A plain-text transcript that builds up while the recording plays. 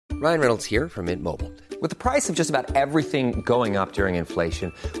Ryan Reynolds here from Mint Mobile. With the price of just about everything going up during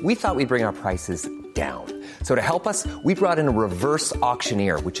inflation, we thought we'd bring our prices down. So to help us, we brought in a reverse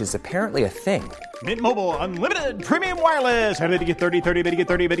auctioneer, which is apparently a thing. Mint Mobile Unlimited Premium Wireless. How to get 30, 30, bit to get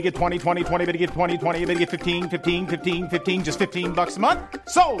 30, bit to get 20, 20, 20, bit to get 20, 20, bit to get 15, 15, 15, 15, just $15 a month?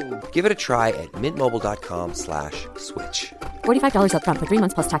 Sold! Give it a try at mintmobile.com/switch. $45 up front for 3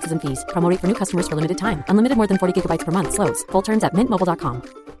 months plus taxes and fees. Promo rate for new customers for limited time. Unlimited more than 40 gigabytes per month. Slows full terms at mintmobile.com.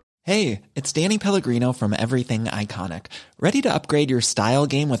 Hey, it's Danny Pellegrino from Everything Iconic. Ready to upgrade your style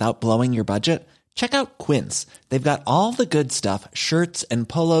game without blowing your budget? Check out Quince. They've got all the good stuff, shirts and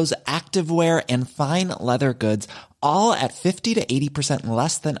polos, activewear, and fine leather goods, all at 50 to 80%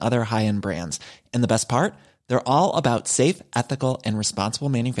 less than other high-end brands. And the best part? They're all about safe, ethical, and responsible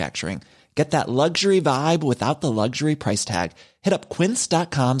manufacturing. Get that luxury vibe without the luxury price tag. Hit up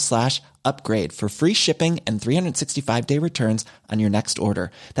quince.com/upgrade for free shipping and 365-day returns on your next order.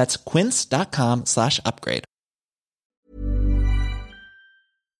 That's quince.com/upgrade.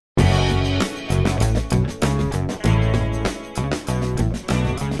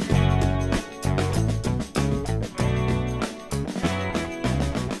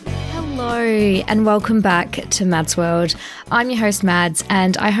 Hello and welcome back to Mads World. I'm your host Mads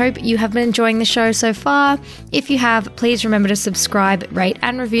and I hope you have been enjoying the show so far. If you have, please remember to subscribe, rate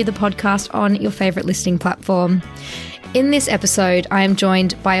and review the podcast on your favourite listening platform. In this episode, I am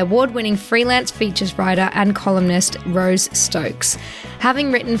joined by award-winning freelance features writer and columnist Rose Stokes.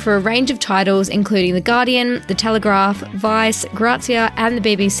 Having written for a range of titles including The Guardian, The Telegraph, Vice, Grazia and the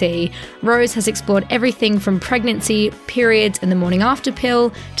BBC, Rose has explored everything from pregnancy, periods and the morning after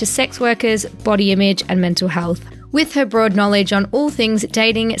pill, to sex workers, body image and mental health. With her broad knowledge on all things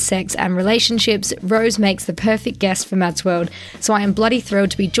dating, sex and relationships, Rose makes the perfect guest for Mads World, so I am bloody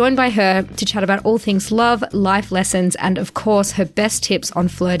thrilled to be joined by her to chat about all things love, life lessons, and of course her best tips on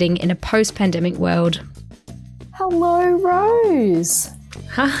flirting in a post-pandemic world. Hello, Rose.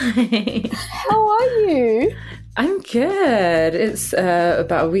 Hi. How are you? I'm good. It's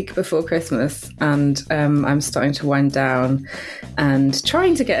about a week before Christmas and I'm starting to wind down and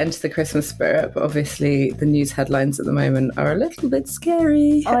trying to get into the Christmas spirit, but obviously the news headlines at the moment are a little bit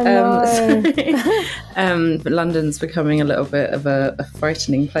scary. I know. But London's becoming a little bit of a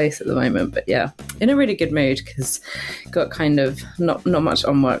frightening place at the moment, but yeah, in a really good mood because got kind of not much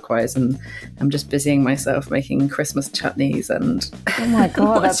on work-wise and I'm just busying myself making Christmas chutneys and oh my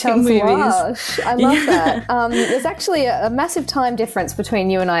God, that sounds lush. I love that. There's actually a massive time difference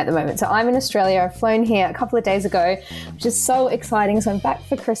between you and I at the moment. So I'm in Australia. I've flown here a couple of days ago, which is so exciting. So I'm back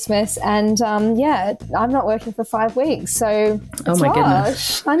for Christmas and yeah, I'm not working for 5 weeks. So oh my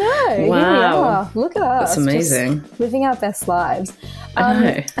goodness. I know. Wow. Here we are. Look at us. That's amazing. Just living our best lives. I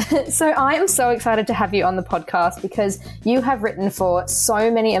know. So I am so excited to have you on the podcast because you have written for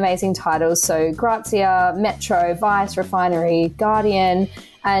so many amazing titles. So Grazia, Metro, Vice, Refinery, Guardian.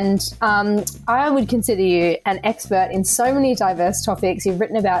 And I would consider you an expert in so many diverse topics. You've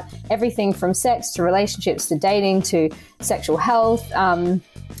written about everything from sex to relationships to dating to sexual health. And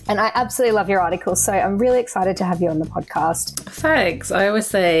I absolutely love your articles. So I'm really excited to have you on the podcast. Thanks. I always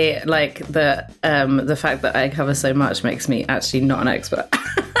say like the fact that I cover so much makes me actually not an expert.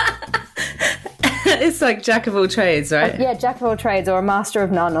 It's like jack of all trades, right? Yeah, jack of all trades or a master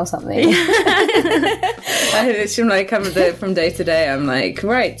of none or something. It's like from day to day, I'm like,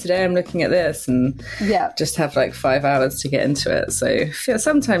 right, today I'm looking at this and just have like 5 hours to get into it. So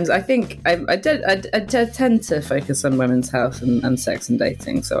sometimes I think I tend to focus on women's health and sex and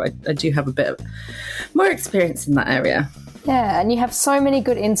dating. So I do have a bit of more experience in that area. Yeah, and you have so many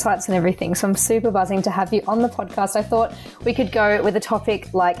good insights and everything, so I'm super buzzing to have you on the podcast. I thought we could go with a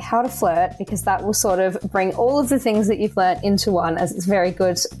topic like how to flirt, because that will sort of bring all of the things that you've learnt into one, as it's a very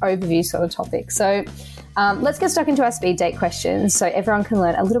good overview sort of topic. So let's get stuck into our speed date questions so everyone can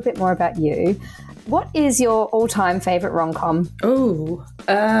learn a little bit more about you. What is your all-time favourite rom-com?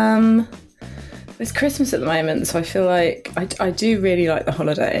 It's Christmas at the moment, so I feel like I do really like The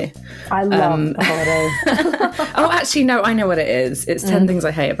Holiday. I love The Holiday. Oh, actually, no, I know what it is. It's 10 Things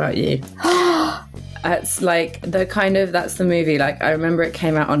I Hate About You. It's like that's the movie. Like, I remember it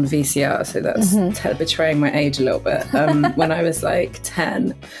came out on VCR, so that's betraying my age a little bit. When I was like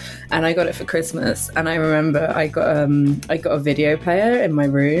 10, and I got it for Christmas. And I remember I got a video player in my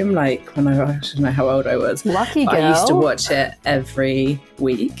room, like when I don't know how old I was. Lucky girl. I used to watch it every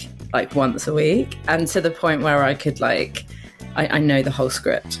week, like once a week, and to the point where I could I know the whole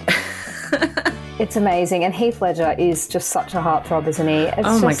script. It's amazing. And Heath Ledger is just such a heartthrob, isn't he? It's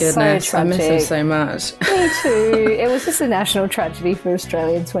oh my goodness, so I miss him so much. Me too. It was just a national tragedy for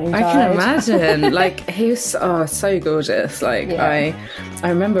Australians when he died. I can imagine. Like, he was so gorgeous. Like, I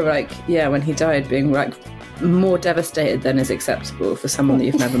remember, like, when he died, being like more devastated than is acceptable for someone that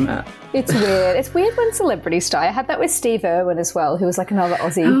you've never met. It's weird. It's weird when celebrities die. I had that with Steve Irwin as well, who was like another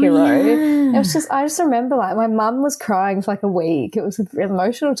Aussie hero. Yeah. It was just, I just remember like my mum was crying for like a week. It was an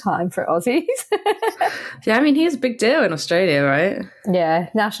emotional time for Aussies. Yeah, I mean, he's a big deal in Australia, right? Yeah,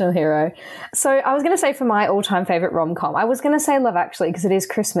 national hero. So I was going to say for my all-time favourite rom-com, I was going to say Love Actually because it is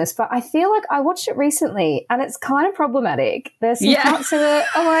Christmas, but I feel like I watched it recently and it's kind of problematic. There's some parts of it,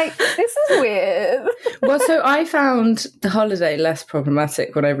 I'm like, this is weird. Well, so I found The Holiday less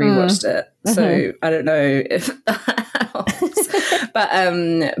problematic when I rewatched it. So I don't know if that helps.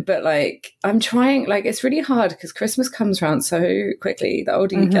 But like, I'm trying, like, it's really hard because Christmas comes around so quickly, the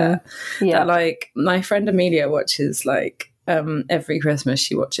older you get. Yeah. That, like, my friend Amelia watches, like, every Christmas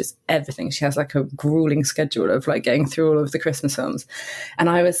she watches everything. She has like a grueling schedule of like getting through all of the Christmas films. And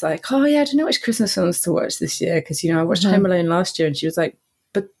I was like, oh yeah, I don't know which Christmas films to watch this year because, you know, I watched Home Alone last year. And she was like,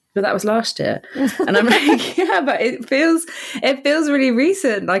 but that was last year. And I'm like, yeah, but it feels really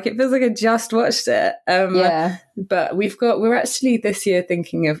recent. Like, it feels like I just watched it. But we're actually this year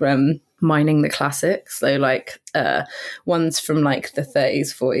thinking of mining the classics. So like ones from like the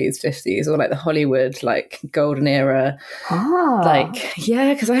 30s, 40s, 50s, or like the Hollywood like golden era. Like,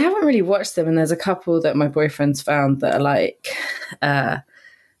 yeah, because I haven't really watched them. And there's a couple that my boyfriend's found that are like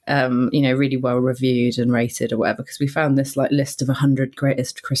you know, really well reviewed and rated or whatever, because we found this like list of 100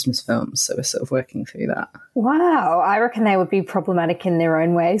 greatest Christmas films, so we're sort of working through that. Wow, I reckon they would be problematic in their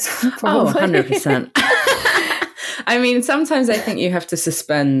own ways. Oh, 100%. I mean, sometimes I think you have to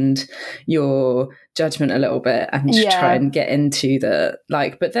suspend your judgment a little bit and just try and get into the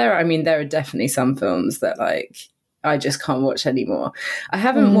like, but there are definitely some films that like I just can't watch anymore. I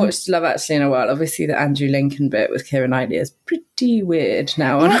haven't watched Love Actually in a while. Obviously, the Andrew Lincoln bit with Keira Knightley is pretty weird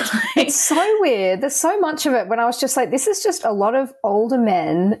now. Yeah, it's so weird. There's so much of it when I was just like, this is just a lot of older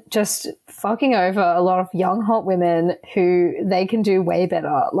men just fucking over a lot of young, hot women who they can do way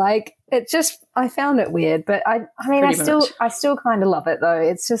better. Like, it just, I found it weird, but I mean, I still kind of love it though.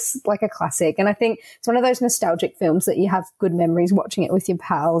 It's just like a classic. And I think it's one of those nostalgic films that you have good memories watching it with your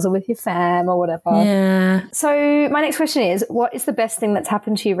pals or with your fam or whatever. Yeah. So my next question is, what is the best thing that's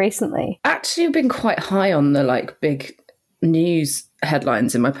happened to you recently? Actually, I've been quite high on the like big news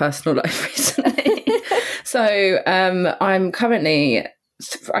headlines in my personal life recently. So I'm currently,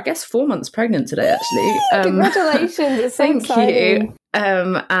 I guess, 4 months pregnant today, actually. Congratulations. It's so thank exciting. you.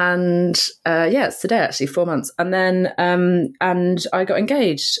 It's today actually, 4 months. And then and I got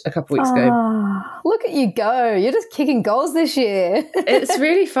engaged a couple weeks ago. Look at you go. You're just kicking goals this year. It's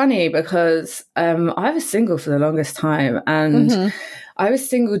really funny because I was single for the longest time, and I was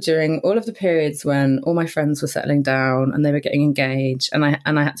single during all of the periods when all my friends were settling down and they were getting engaged, and I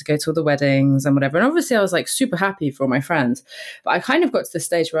had to go to all the weddings and whatever. And obviously I was like super happy for all my friends, but I kind of got to the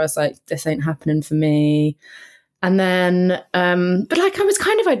stage where I was like, this ain't happening for me. And then, but like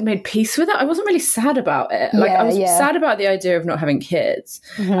I'd made peace with it. I wasn't really sad about it. Like I was sad about the idea of not having kids.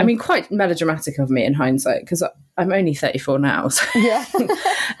 I mean, quite melodramatic of me in hindsight, because I'm only 34 now. So. Yeah.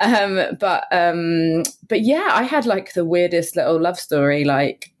 But yeah, I had like the weirdest little love story.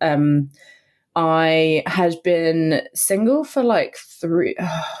 Like, I had been single for like 3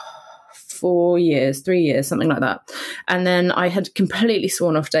 years, something like that. And then I had completely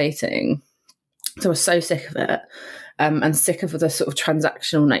sworn off dating. So I was so sick of it, and sick of the sort of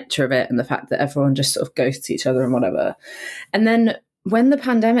transactional nature of it and the fact that everyone just sort of ghosts each other and whatever. And then when the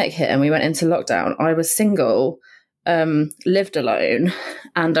pandemic hit and we went into lockdown, I was single, lived alone,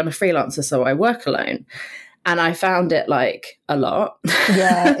 and I'm a freelancer, so I work alone. And I found it like a lot.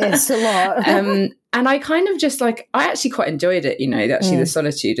 Yeah, it's a lot. And I kind of just like, I actually quite enjoyed it, you know, actually the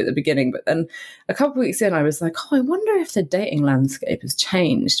solitude at the beginning. But then a couple of weeks in, I was like, oh, I wonder if the dating landscape has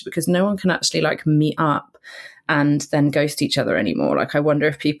changed, because no one can actually like meet up and then ghost each other anymore. Like, I wonder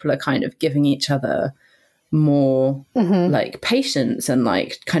if people are kind of giving each other more like patience and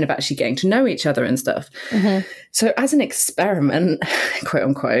like kind of actually getting to know each other and stuff. So as an experiment, quote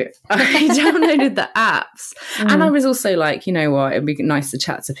unquote, I downloaded the apps, and I was also like, you know what, it'd be nice to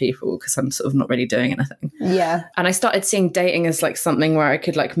chat to people because I'm sort of not really doing anything. Yeah. And I started seeing dating as like something where I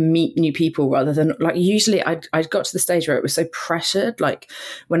could like meet new people, rather than like, usually I got to the stage where it was so pressured. Like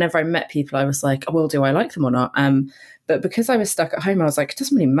whenever I met people, I was like, oh, well, do I like them or not? But because I was stuck at home, I was like, it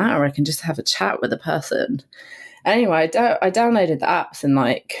doesn't really matter. I can just have a chat with a person. Anyway, I downloaded the apps in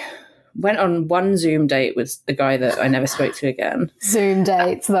like went on one Zoom date with the guy that I never spoke to again. Zoom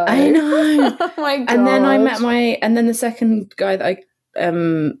dates, though. I know. Oh my God. And then and then the second guy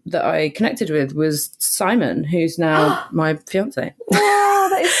that I connected with was Simon, who's now my fiance. Wow,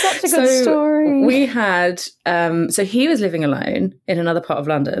 that is such a good story. We had, so he was living alone in another part of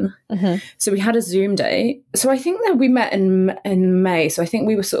London. Mm-hmm. So we had a Zoom date. So I think that we met in May. So I think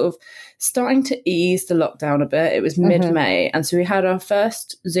we were sort of starting to ease the lockdown a bit. It was mid-May. And so we had our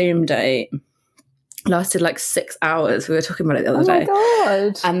first Zoom date. Lasted like 6 hours. We were talking about it the other day. Oh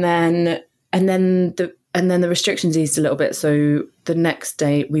my God. And then the restrictions eased a little bit. So the next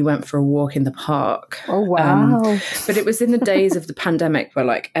day we went for a walk in the park. Oh, wow. But it was in the days of the pandemic where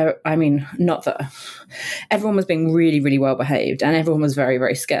not that everyone was being really, really well behaved and everyone was very,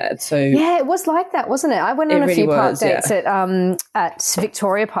 very scared. So yeah, it was like that, wasn't it? I went on a few park dates yeah. at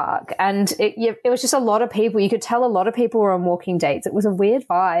Victoria Park, and it was just a lot of people. You could tell a lot of people were on walking dates. It was a weird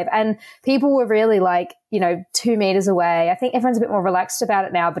vibe, and people were really 2 meters away. I think everyone's a bit more relaxed about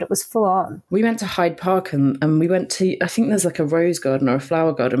it now, but it was full on. We went to Hyde Park and we went to, I think there's like a rose garden or a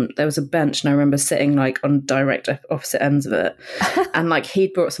flower garden. There was a bench and I remember sitting on direct opposite ends of it. And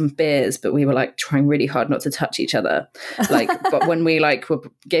he'd brought some beers, but we were trying really hard not to touch each other. But when we were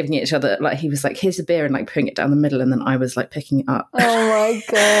giving each other, he was like, here's a beer, and putting it down the middle. And then I was picking it up. Oh my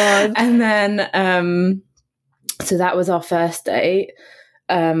God. And then, so that was our first date.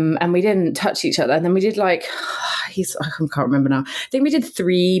 And we didn't touch each other. And then we did I can't remember now. I think we did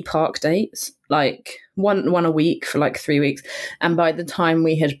 3 park dates, one a week for 3 weeks. And by the time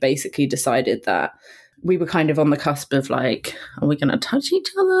we had basically decided that we were kind of on the cusp of are we going to touch each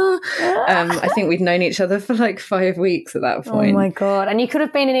other? I think we'd known each other for 5 weeks at that point. Oh my God. And you could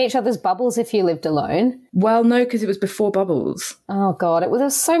have been in each other's bubbles if you lived alone. Well, no, because it was before Bubbles. Oh God, there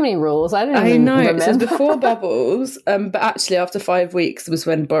was so many rules. I know. Remember. So it was before Bubbles, but actually after 5 weeks was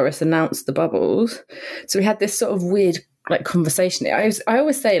when Boris announced the Bubbles. So we had this sort of weird conversation. I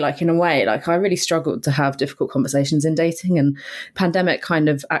always say in a way, I really struggled to have difficult conversations in dating, and pandemic kind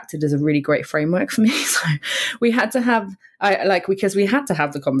of acted as a really great framework for me. So we had to have because we had to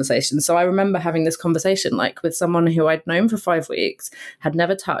have the conversation. So I remember having this conversation with someone who I'd known for 5 weeks, had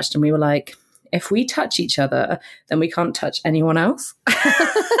never touched, and we were like, if we touch each other, then we can't touch anyone else.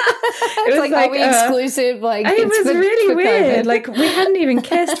 It was are we exclusive? It was really weird. We hadn't even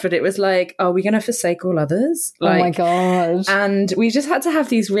kissed, but it was are we going to forsake all others? Oh my God. And we just had to have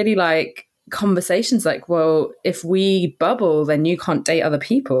these really conversations well, if we bubble, then you can't date other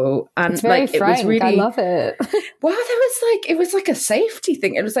people. And it's very frank. It was really, I love it. Well, it was a safety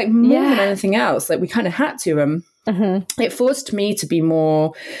thing. It was more than anything else. We kind of had to It forced me to be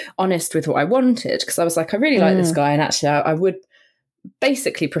more honest with what I wanted, because I was I really like this guy, and actually I would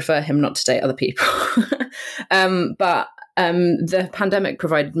basically prefer him not to date other people. But the pandemic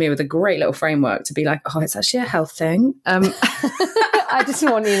provided me with a great little framework to be it's actually a health thing. I just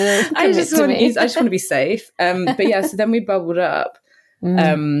want you to I just want to be safe. But yeah, so then we bubbled up,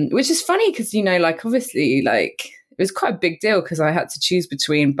 which is funny because, obviously, it was quite a big deal because I had to choose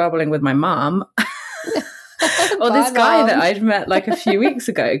between bubbling with my mom or this guy that I'd met a few weeks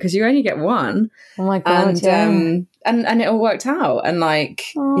ago, because you only get one. Oh my God. And it all worked out. And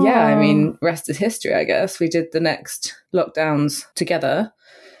rest is history, I guess. We did the next lockdowns together,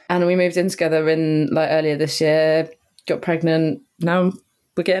 and we moved in together in earlier this year, got pregnant. Now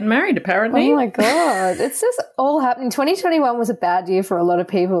we're getting married, apparently. Oh my God. It's just all happening. 2021 was a bad year for a lot of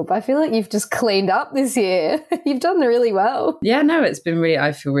people, but I feel like you've just cleaned up this year. You've done really well. Yeah, no, it's been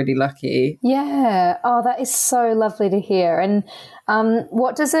I feel really lucky. Yeah. Oh, that is so lovely to hear. And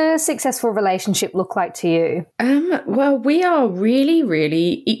what does a successful relationship look like to you? Well, we are really,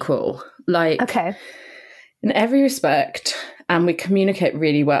 really equal. Okay. In every respect. And we communicate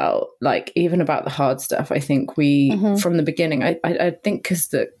really well, even about the hard stuff. I think we, from the beginning, I think because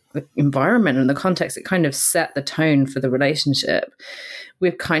the environment and the context, it kind of set the tone for the relationship.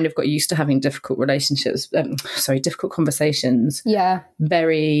 We've kind of got used to having difficult conversations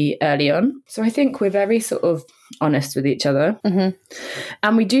very early on. So I think we're very sort of honest with each other. And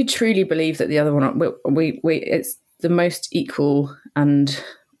we do truly believe that the other one, it's the most equal and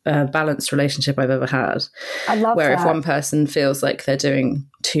balanced relationship I've ever had. I love where that. If one person feels like they're doing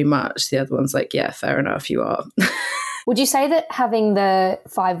too much, the other one's yeah, fair enough, you are. Would you say that having the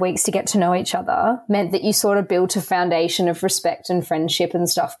 5 weeks to get to know each other meant that you sort of built a foundation of respect and friendship and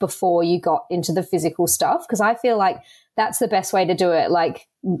stuff before you got into the physical stuff? Because I feel like that's the best way to do it,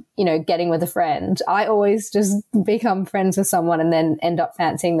 getting with a friend. I always just become friends with someone and then end up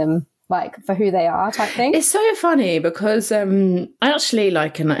fancying them like for who they are type thing? It's so funny because I actually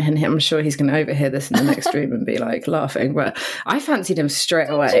like, and I'm sure he's going to overhear this in the next room and be like laughing, but I fancied him straight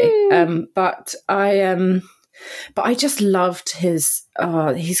away. But I just loved his,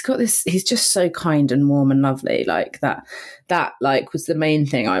 he's got this, he's just so kind and warm and lovely. Like that like was the main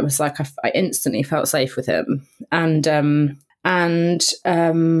thing. I was like, I instantly felt safe with him. And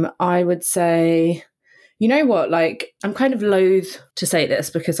I would say, you know what, like, I'm kind of loath to say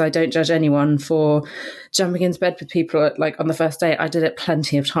this because I don't judge anyone for jumping into bed with people like on the first date. I did it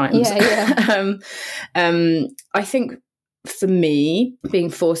plenty of times. Yeah. I think for me,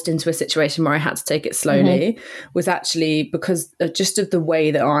 being forced into a situation where I had to take it slowly was actually because just of the way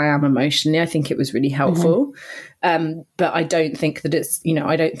that I am emotionally, I think it was really helpful. But I don't think that it's, you know,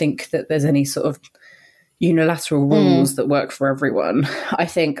 I don't think that there's any sort of unilateral rules that work for everyone. I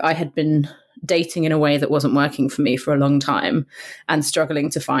think I had been dating in a way that wasn't working for me for a long time and struggling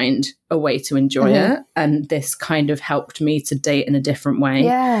to find a way to enjoy it. And this kind of helped me to date in a different way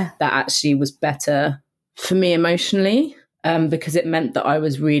that actually was better for me emotionally, because it meant that I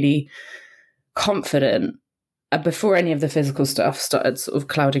was really confident before any of the physical stuff started sort of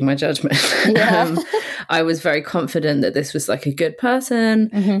clouding my judgment. I was very confident that this was like a good person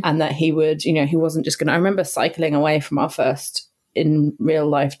and that he would, you know, he wasn't just going to, I remember cycling away from our first in real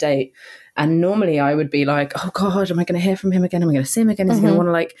life date. And normally I would be like, oh God, am I going to hear from him again? Am I going to see him again? Is he going to want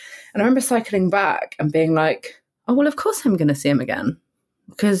to like, and I remember cycling back and being like, oh, well, of course I'm going to see him again.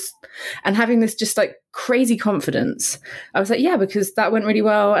 And having this just like crazy confidence. I was like, yeah, because that went really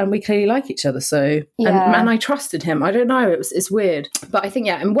well and we clearly like each other. So, and I trusted him. I don't know. It's weird. But I think,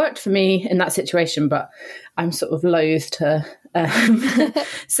 yeah, it worked for me in that situation, but I'm sort of loath to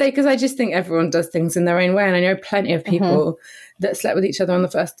say, because I just think everyone does things in their own way. And I know plenty of people that slept with each other on the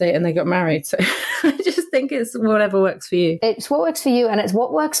first date and they got married. So I just think it's whatever works for you. It's what works for you, and it's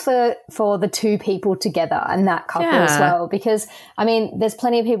what works for the two people together and that couple as well. Because, I mean, there's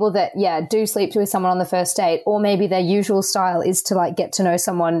plenty of people that, do sleep with someone on the first date, or maybe their usual style is to like get to know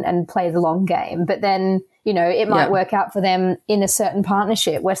someone and play the long game. But then, you know, it might work out for them in a certain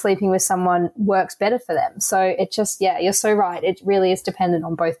partnership where sleeping with someone works better for them. So it just, you're so right. It really is dependent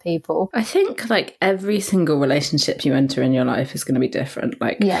on both people. I think like every single relationship you enter in your life is going to be different.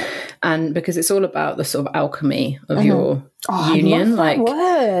 Like, and because it's all about the sort of alchemy of your union. I love that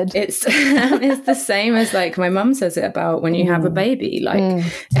word. It's it's the same as like my mum says it about when you have a baby. Like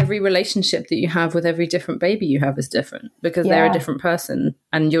every relationship that you have with every different baby you have is different because they're a different person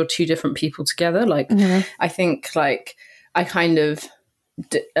and you're two different people together. Like I think like I kind of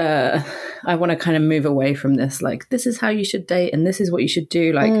I want to kind of move away from this, like this is how you should date and this is what you should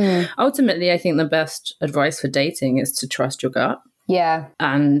do. Like ultimately I think the best advice for dating is to trust your gut.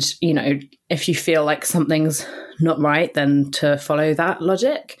 And, you know, if you feel like something's not right, then to follow that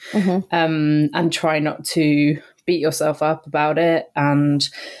logic and try not to beat yourself up about it and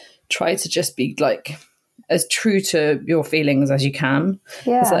try to just be like as true to your feelings as you can.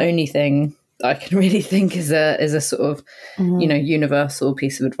 It's the only thing I can really think is a sort of, you know, universal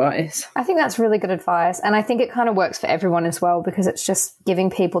piece of advice. I think that's really good advice. And I think it kind of works for everyone as well because it's just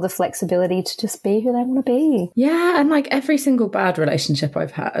giving people the flexibility to just be who they want to be. Yeah. And like every single bad relationship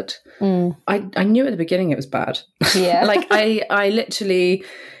I've had, I knew at the beginning it was bad. Like I literally,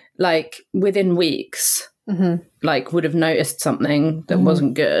 like within weeks, like would have noticed something that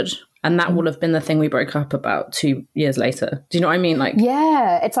wasn't good. And that will have been the thing we broke up about 2 years later. Do you know what I mean? Like,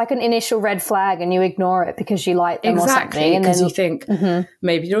 it's like an initial red flag and you ignore it because you like them or something. And because you think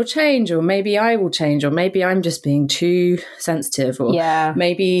maybe it'll change or maybe I will change or maybe I'm just being too sensitive or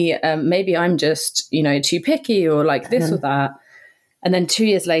maybe I'm just, you know, too picky or like this or that. And then 2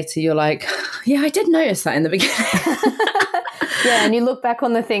 years later, you're like, yeah, I did notice that in the beginning. And you look back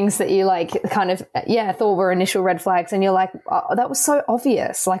on the things that you like kind of, thought were initial red flags and you're like, oh, that was so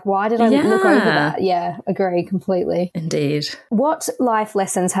obvious. Like, why did I look over that? Yeah, agree completely. Indeed. What life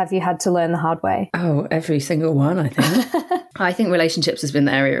lessons have you had to learn the hard way? Oh, every single one, I think. I think relationships has been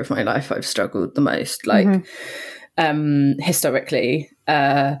the area of my life I've struggled the most. Like, historically,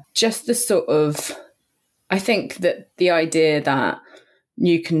 just the sort of, I think that the idea that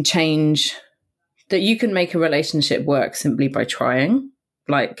you can change, that you can make a relationship work simply by trying,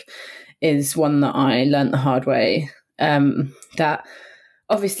 like, is one that I learned the hard way. That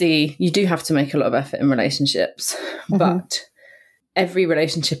obviously you do have to make a lot of effort in relationships, but every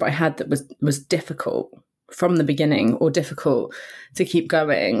relationship I had that was difficult from the beginning or difficult to keep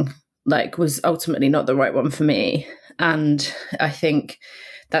going, like, was ultimately not the right one for me. And I think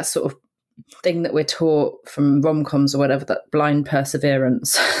that sort of thing that we're taught from rom-coms or whatever, that blind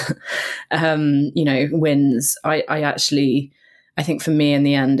perseverance, you know, wins. I actually I think for me in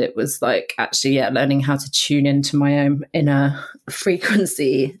the end, it was like actually, learning how to tune into my own inner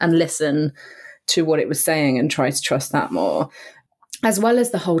frequency and listen to what it was saying and try to trust that more, as well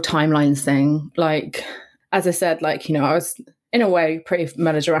as the whole timelines thing. Like, as I said, like, you know, I was in a way pretty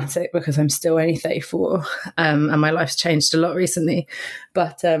melodramatic because I'm still only 34 and my life's changed a lot recently.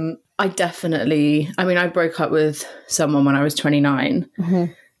 But I broke up with someone when I was 29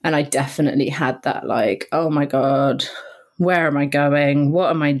 and I definitely had that like, oh my God, where am I going? What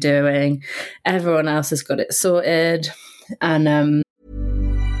am I doing? Everyone else has got it sorted. And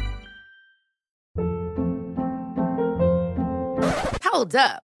Hold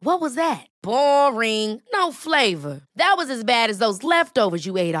up. What was that? Boring. No flavor. That was as bad as those leftovers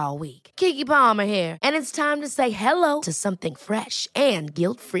you ate all week. Keke Palmer here, and it's time to say hello to something fresh and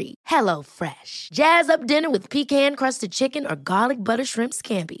guilt-free. Hello Fresh. Jazz up dinner with pecan-crusted chicken or garlic butter shrimp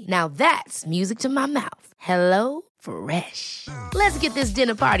scampi. Now that's music to my mouth. Hello Fresh. Let's get this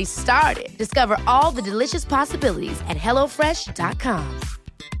dinner party started. Discover all the delicious possibilities at hellofresh.com.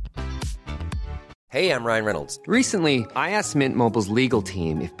 Hey, I'm Ryan Reynolds. Recently, I asked Mint Mobile's legal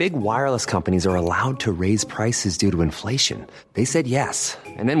team if big wireless companies are allowed to raise prices due to inflation. They said yes.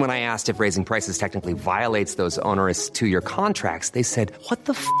 And then when I asked if raising prices technically violates those onerous 2-year contracts, they said, "What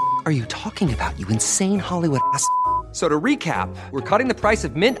the f*** are you talking about, you insane Hollywood ass?" So to recap, we're cutting the price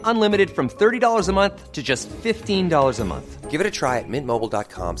of Mint Unlimited from $30 a month to just $15 a month. Give it a try at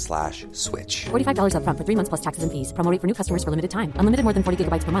mintmobile.com/switch. $45 up front for 3 months plus taxes and fees. Promo rate for new customers for limited time. Unlimited more than 40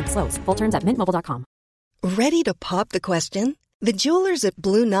 gigabytes per month. Slows full terms at mintmobile.com. Ready to pop the question? The jewelers at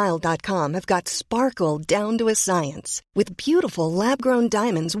BlueNile.com have got sparkle down to a science with beautiful lab-grown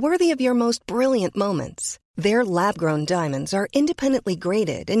diamonds worthy of your most brilliant moments. Their lab-grown diamonds are independently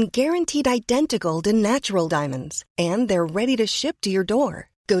graded and guaranteed identical to natural diamonds, and they're ready to ship to your door.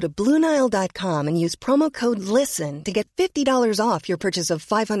 Go to BlueNile.com and use promo code LISTEN to get $50 off your purchase of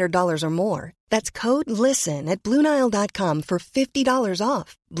 $500 or more. That's code LISTEN at BlueNile.com for $50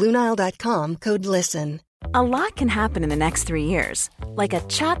 off. BlueNile.com, code LISTEN. A lot can happen in the next 3 years. Like a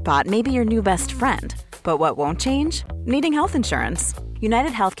chatbot may be your new best friend. But what won't change? Needing health insurance.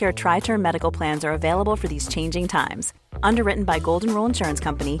 United Healthcare Tri-Term Medical Plans are available for these changing times. Underwritten by Golden Rule Insurance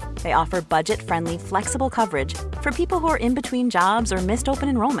Company, they offer budget-friendly, flexible coverage for people who are in between jobs or missed open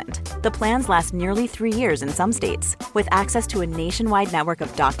enrollment. The plans last nearly 3 years in some states, with access to a nationwide network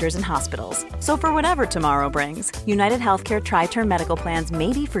of doctors and hospitals. So for whatever tomorrow brings, United Healthcare Tri-Term Medical Plans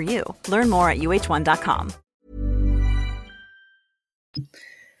may be for you. Learn more at uh1.com.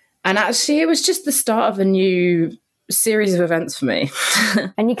 And actually, it was just the start of a new series of events for me.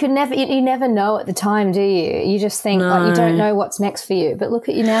 And you never know at the time, do you? You just think like you don't know what's next for you. But look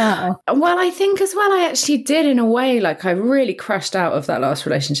at you now. Well, I think as well, I actually did in a way. Like I really crashed out of that last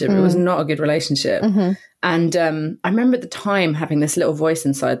relationship. It was not a good relationship. And I remember at the time having this little voice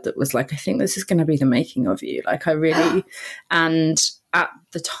inside that was like, I think this is going to be the making of you. Like I really, and at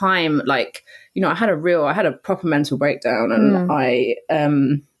the time, like, you know, I had a proper mental breakdown, and I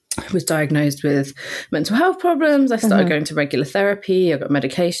was diagnosed with mental health problems. I started going to regular therapy. I got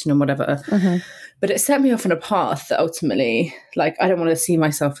medication and whatever. But it set me off on a path that ultimately, like, I don't want to see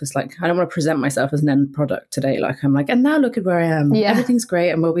myself as like, I don't want to present myself as an end product today. Like, I'm like, and now look at where I am. Yeah. Everything's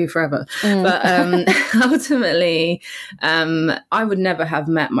great and will be forever. But ultimately, I would never have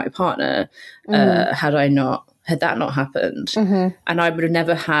met my partner had that not happened. And I would have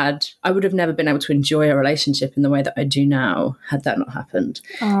never been able to enjoy a relationship in the way that I do now had that not happened.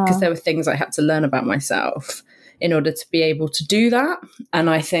 Because there were things I had to learn about myself in order to be able to do that. And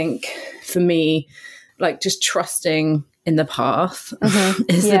I think for me, like just trusting in the path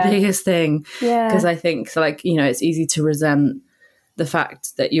is the biggest thing. Because I think like, you know, it's easy to resent the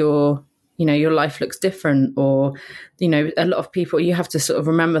fact that your life looks different, or, you know, a lot of people, you have to sort of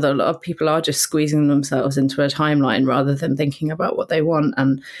remember that a lot of people are just squeezing themselves into a timeline rather than thinking about what they want.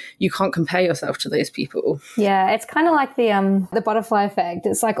 And you can't compare yourself to those people. Yeah. It's kind of like the butterfly effect.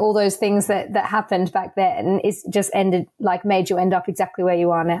 It's like all those things that happened back then is just made you end up exactly where you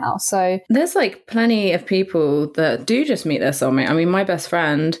are now. So there's like plenty of people that do just meet their soulmate. I mean, my best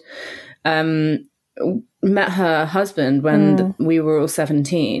friend, met her husband when we were all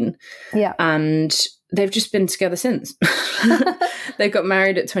 17. Yeah. And they've just been together since. They got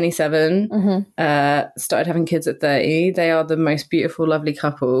married at 27, started having kids at 30. They are the most beautiful, lovely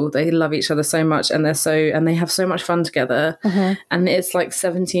couple. They love each other so much, and they have so much fun together. And it's like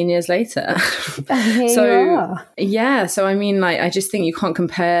 17 years later. So I mean, like, I just think you can't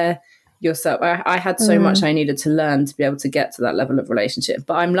compare yourself. I had so much I needed to learn to be able to get to that level of relationship,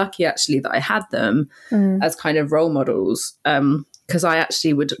 but I'm lucky actually that I had them as kind of role models, because I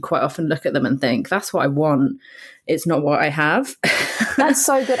actually would quite often look at them and think that's what I want it's not what I have. That's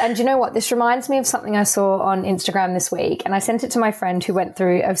so good. And do you know what? This reminds me of something I saw on Instagram this week, and I sent it to my friend who went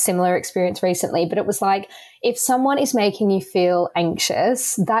through a similar experience recently, but it was like, if someone is making you feel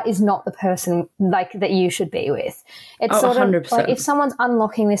anxious, that is not the person like that you should be with. It's sort 100%. of like if someone's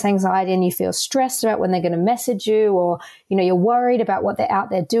unlocking this anxiety and you feel stressed about when they're going to message you, or, you know, you're worried about what they're out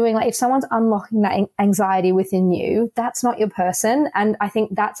there doing. Like if someone's unlocking that anxiety within you, that's not your person. And I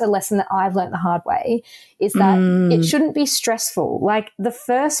think that's a lesson that I've learned the hard way, is that it shouldn't be stressful. Like the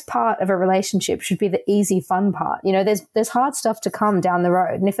first part of a relationship should be the easy, fun part. You know, there's hard stuff to come down the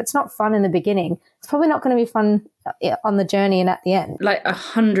road. And if it's not fun in the beginning, it's probably not going to be fun on the journey and at the end. Like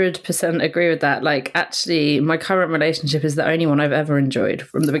 100% agree with that. Like actually my current relationship is the only one I've ever enjoyed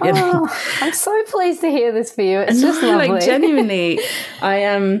from the beginning. Oh, I'm so pleased to hear this for you. It's just lovely. Like genuinely,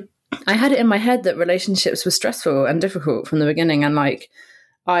 I had it in my head that relationships were stressful and difficult from the beginning, and like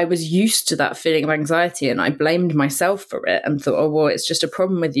I was used to that feeling of anxiety, and I blamed myself for it and thought, oh well, it's just a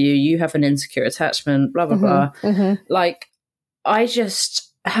problem with you. You have an insecure attachment, blah blah blah. Like I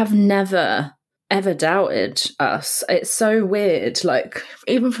just have never ever doubted us. It's so weird. Like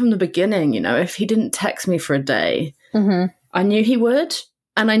even from the beginning, you know, if he didn't text me for a day, I knew he would,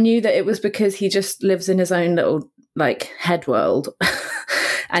 and I knew that it was because he just lives in his own little like head world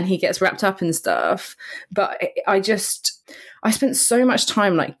and he gets wrapped up in stuff. But I spent so much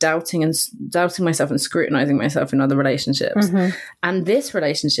time like doubting myself and scrutinizing myself in other relationships. And this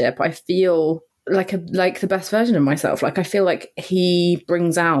relationship, I feel like the best version of myself. Like I feel like he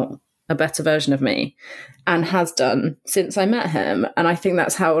brings out a better version of me, and has done since I met him. And I think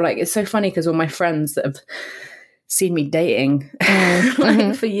that's how, like, it's so funny because all my friends that have seen me dating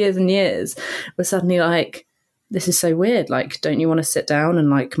like for years and years were suddenly like, this is so weird. Like, don't you want to sit down and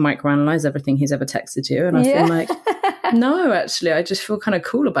like microanalyze everything he's ever texted you? And I've been like, no, actually, I just feel kind of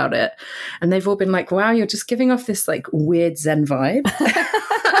cool about it. And they've all been like, wow, you're just giving off this like weird Zen vibe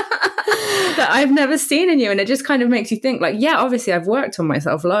that I've never seen in you. And it just kind of makes you think like, yeah, obviously I've worked on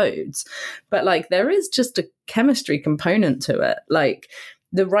myself loads, but like there is just a chemistry component to it. Like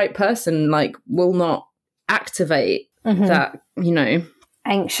the right person like will not activate that, you know,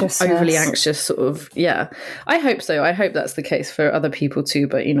 anxiousness, overly anxious sort of. Yeah, I hope so. I hope that's the case for other people too,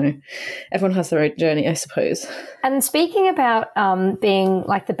 but you know, everyone has their own journey, I suppose. And speaking about being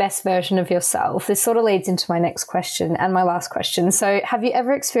like the best version of yourself, this sort of leads into my next question and my last question. So have you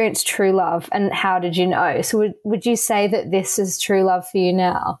ever experienced true love, and how did you know? So would you say that this is true love for you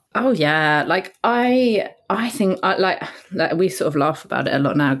now? Oh yeah, like I think like we sort of laugh about it a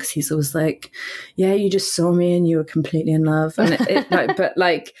lot now because he's always like, yeah, you just saw me and you were completely in love. And it like, but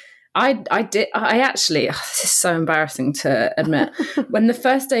like I actually, this is so embarrassing to admit, when the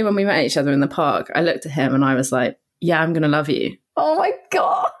first day when we met each other in the park, I looked at him and I was like, yeah, I'm going to love you. Oh my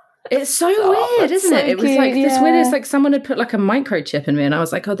God. It's so weird, isn't it? It was like this weird, it's like someone had put like a microchip in me and I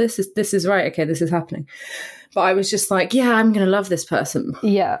was like, oh, this is right. Okay, this is happening. But I was just like, yeah, I'm going to love this person.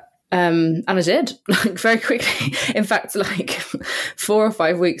 Yeah. And I did, like, very quickly. In fact, like 4 or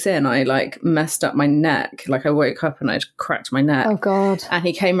 5 weeks in, I like messed up my neck. Like I woke up and I'd cracked my neck. Oh God. And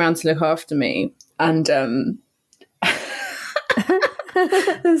he came around to look after me. And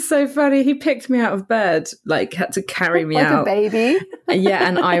it's so funny. He picked me out of bed, like had to carry me out. Like a baby. Yeah.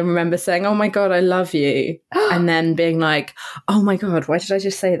 And I remember saying, oh my God, I love you. And then being like, oh my God, why did I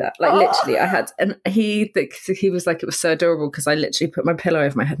just say that? Like literally I had, and he was like, it was so adorable because I literally put my pillow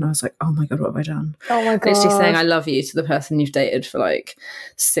over my head and I was like, oh my God, what have I done? Oh my God. Literally saying I love you to the person you've dated for like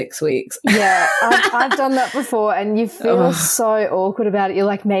 6 weeks. Yeah. I've done that before and you feel so awkward about it. You're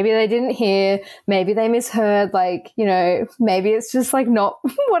like, maybe they didn't hear, maybe they misheard, like, you know, maybe it's just like not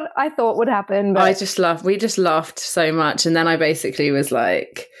what I thought would happen. But we just laughed so much. And then I basically was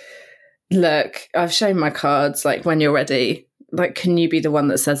like, look, I've shown my cards, like when you're ready, like, can you be the one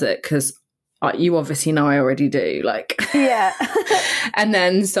that says it? Because you obviously know I already do, like. Yeah. and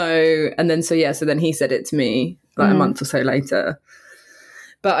then he said it to me like a month or so later.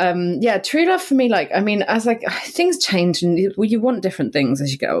 But yeah, true love for me, like, I mean, as like things change and you want different things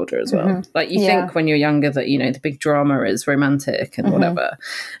as you get older as well. Like you think when you're younger that, you know, the big drama is romantic and whatever.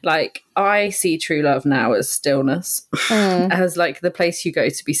 Like I see true love now as stillness, as like the place you go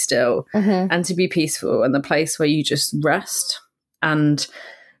to be still and to be peaceful, and the place where you just rest and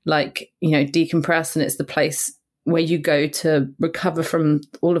like, you know, decompress. And it's the place where you go to recover from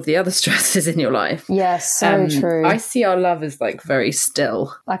all of the other stresses in your life. Yes, so true. I see our love as like very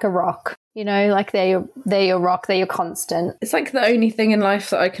still. Like a rock, you know, like they're your rock, they're your constant. It's like the only thing in life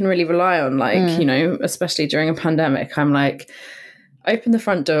that I can really rely on, like, you know, especially during a pandemic. I'm like, open the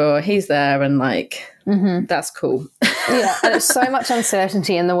front door, he's there, and like, that's cool. Yeah, and there's so much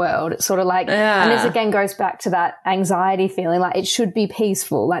uncertainty in the world. It's sort of like, and this again goes back to that anxiety feeling, like it should be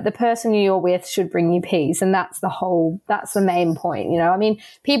peaceful. Like the person you're with should bring you peace. And that's the main point, you know? I mean,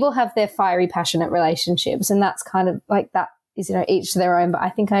 people have their fiery, passionate relationships, and that's kind of like that is, you know, each to their own. But I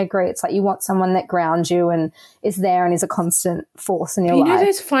think I agree. It's like you want someone that grounds you and is there and is a constant force in your life. You know,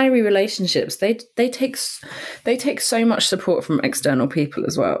 those fiery relationships, they take so much support from external people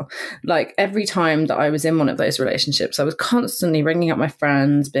as well. Like every time that I was in one of those relationships, I was constantly ringing up my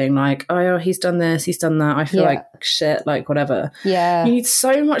friends being like, oh, he's done this, he's done that. I feel like shit, like whatever. Yeah. You need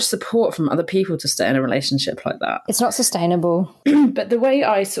so much support from other people to stay in a relationship like that. It's not sustainable. But the way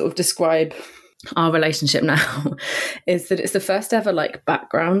I sort of describe our relationship now is that it's the first ever like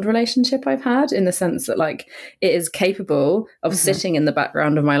background relationship I've had, in the sense that like it is capable of sitting in the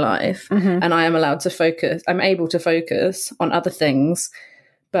background of my life, and I am allowed to focus, I'm able to focus on other things.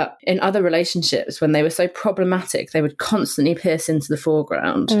 But in other relationships, when they were so problematic, they would constantly pierce into the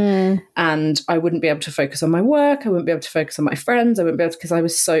foreground, and I wouldn't be able to focus on my work, I wouldn't be able to focus on my friends, I wouldn't be able to, because I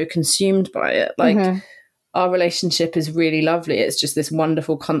was so consumed by it. Like our relationship is really lovely. It's just this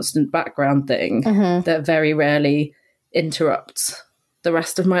wonderful constant background thing that very rarely interrupts the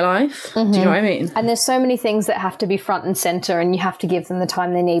rest of my life. Do you know what I mean? And there's so many things that have to be front and center, and you have to give them the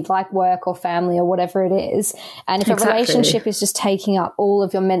time they need, like work or family or whatever it is. And if a relationship is just taking up all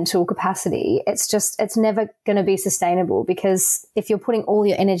of your mental capacity, it's never going to be sustainable, because if you're putting all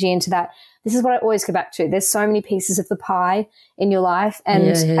your energy into that, this is what I always go back to. There's so many pieces of the pie in your life.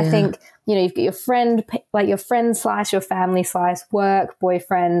 And I think, you know, you've got your friend, like your friend slice, your family slice, work,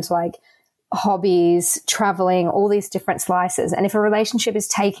 boyfriend, like hobbies, traveling, all these different slices. And if a relationship is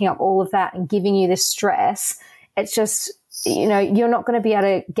taking up all of that and giving you this stress, it's just, you know, you're not going to be able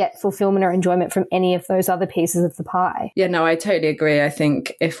to get fulfillment or enjoyment from any of those other pieces of the pie. Yeah, no, I totally agree. I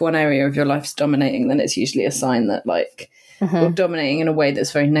think if one area of your life's dominating, then it's usually a sign that like you're dominating in a way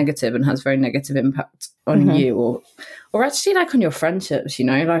that's very negative and has very negative impact on you, or actually like on your friendships, you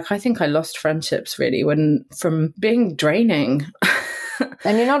know. Like I think I lost friendships really from being draining.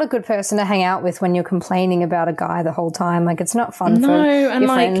 And you're not a good person to hang out with when you're complaining about a guy the whole time. Like it's not fun for your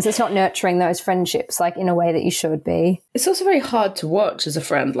friends. It's not nurturing those friendships like in a way that you should be. It's also very hard to watch as a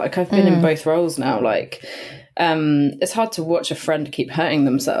friend. Like I've been in both roles now. Like it's hard to watch a friend keep hurting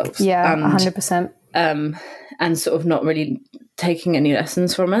themselves. Yeah, 100%. And sort of not really taking any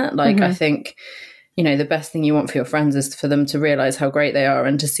lessons from it. Like I think, you know, the best thing you want for your friends is for them to realize how great they are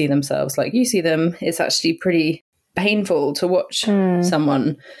and to see themselves like you see them. It's actually pretty painful to watch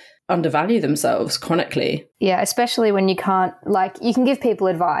someone undervalue themselves chronically. Yeah, especially when you can't, like, you can give people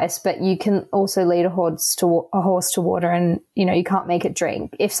advice, but you can also lead a horse to water, and, you know, you can't make it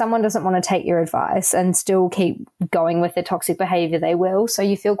drink. If someone doesn't want to take your advice and still keep going with their toxic behavior, they will. So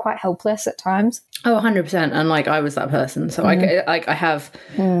you feel quite helpless at times. Oh, 100%. And like I was that person. So I have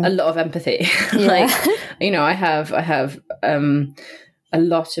a lot of empathy. Like, you know, I have a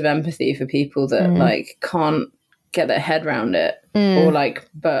lot of empathy for people that like can't get their head around it, or like,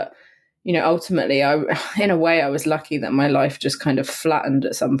 but you know, ultimately in a way I was lucky that my life just kind of flattened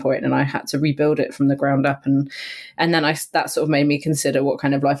at some point and I had to rebuild it from the ground up, and then that sort of made me consider what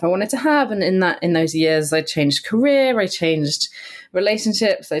kind of life I wanted to have. And in those years I changed career, I changed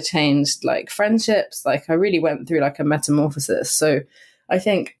relationships, I changed like friendships, like I really went through like a metamorphosis. So I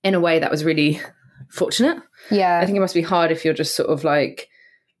think in a way that was really fortunate. Yeah, I think it must be hard if you're just sort of like,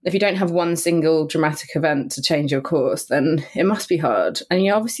 if you don't have one single dramatic event to change your course, then it must be hard. And,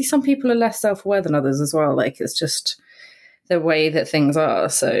 you know, obviously some people are less self-aware than others as well. Like, it's just the way that things are.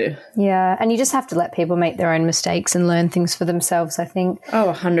 So yeah, and you just have to let people make their own mistakes and learn things for themselves, I think.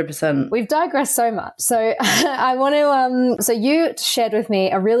 Oh, 100%. We've digressed so much. So I want to, so you shared with me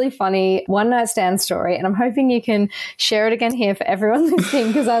a really funny one night stand story, and I'm hoping you can share it again here for everyone listening,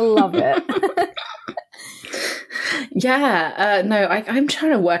 because I love it. Yeah, no, I'm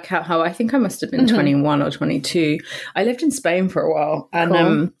trying to work out how. I think I must have been 21 or 22. I lived in Spain for a while,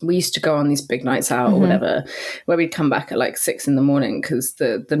 and we used to go on these big nights out or whatever, where we'd come back at like 6 a.m, because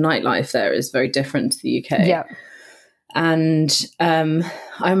the nightlife there is very different to the UK. Yeah. And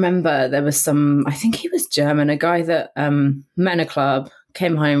I remember there was I think he was German, a guy that met in a club,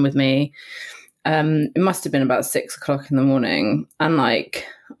 came home with me. It must have been about 6 o'clock in the morning, and like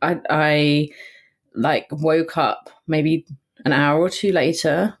I like woke up maybe an hour or two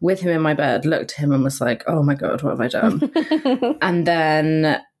later with him in my bed, looked at him and was like, oh my God, what have I done? And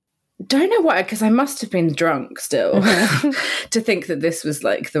then don't know why, because I must have been drunk still to think that this was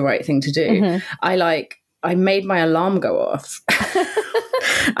like the right thing to do. I made my alarm go off.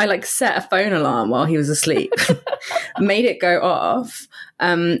 I like set a phone alarm while he was asleep, made it go off,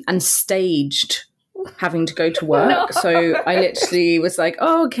 and staged having to go to work. So I literally was like,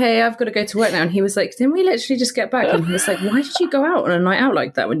 oh, okay, I've got to go to work now. And he was like, didn't we literally just get back? And he was like, why did you go out on a night out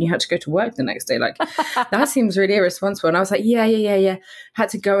like that when you had to go to work the next day? Like, that seems really irresponsible. And I was like, yeah. Had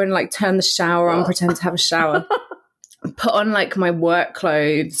to go and like turn the shower on, pretend to have a shower. Put on like my work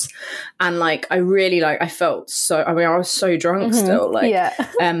clothes, and like I really I felt so, I mean, I was so drunk still, like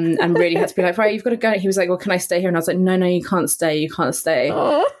and really had to be like, right, you've got to go. He was like, well, can I stay here? And I was like, no, you can't stay.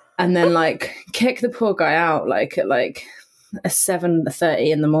 And then like kick the poor guy out like at like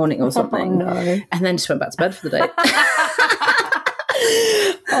 7:30 in the morning or something. And then just went back to bed for the day.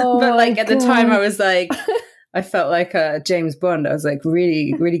 But like at the time I was like, I felt like James Bond. I was like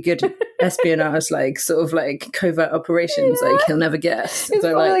really, really good espionage, like sort of like covert operations. Yeah. Like he'll never guess. It's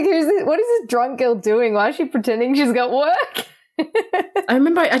so, like what is this drunk girl doing? Why is she pretending she's got work? I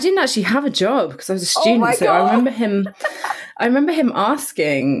remember I didn't actually have a job because I was a student. So I remember him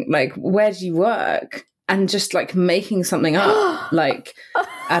asking like, "Where do you work?" And just like making something up, like,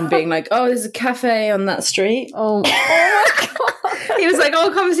 and being like, "Oh, there's a cafe on that street." Oh my god! He was like,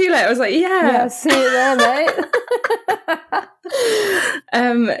 "Oh, come see you later." I was like, "Yeah, see you there, mate."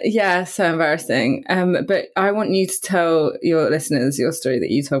 Yeah, so embarrassing. But I want you to tell your listeners your story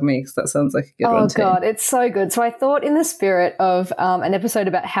that you told me, because that sounds like a good one too. Oh god, it's so good. So I thought, in the spirit of an episode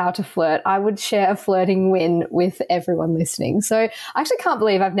about how to flirt, I would share a flirting win with everyone listening. So I actually can't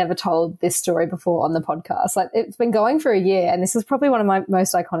believe I've never told this story before on the podcast. Like, it's been going for a year, and this is probably one of my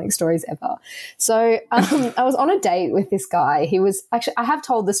most iconic stories ever. So I was on a date with this guy. He was actually, I have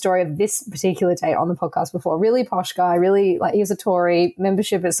told the story of this particular date on the podcast before. Really posh guy, really, like, he was a Tory,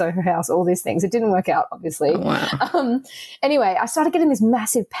 membership at Soho House, all these things. It didn't work out, obviously. Oh, wow. Anyway, I started getting this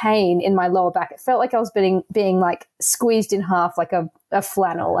massive pain in my lower back. It felt like I was being like squeezed in half, like a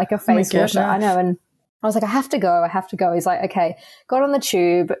flannel, like a face washer. I know. And I was like, I have to go. He's like, okay. Got on the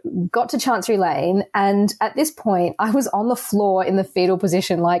tube, got to Chancery Lane. And at this point, I was on the floor in the fetal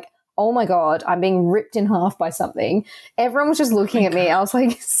position, like, oh my God, I'm being ripped in half by something. Everyone was just looking at me. I was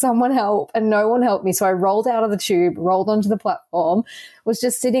like, someone help. And no one helped me. So I rolled out of the tube, rolled onto the platform, was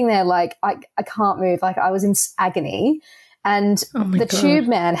just sitting there like, I can't move. Like, I was in agony. And the tube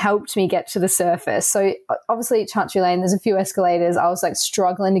man helped me get to the surface. So obviously at Chancery Lane, there's a few escalators. I was like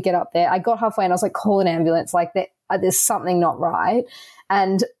struggling to get up there. I got halfway and I was like, call an ambulance. Like, there's something not right.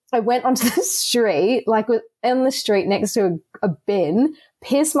 And I went onto the street, like in the street next to a bin,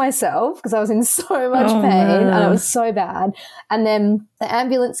 pissed myself because I was in so much pain and it was so bad. And then the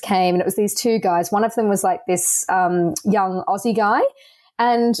ambulance came, and it was these two guys. One of them was like this young Aussie guy.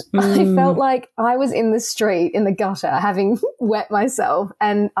 And I felt like I was in the street, in the gutter, having wet myself.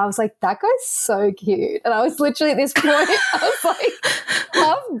 And I was like, that guy's so cute. And I was literally at this point, I was like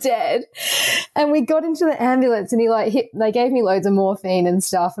half dead. And we got into the ambulance, and they gave me loads of morphine and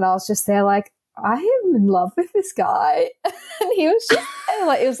stuff. And I was just there like, I am in love with this guy. And he was just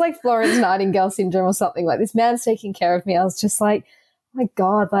like, it was like Florence Nightingale syndrome or something. Like, this man's taking care of me. I was just like, oh my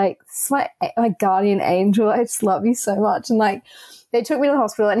God, like, this is my guardian angel. I just love you so much. And like, they took me to the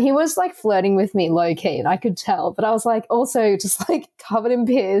hospital, and he was like flirting with me low key, and I could tell, but I was like also just like covered in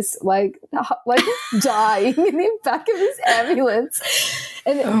piss, like dying in the back of this ambulance.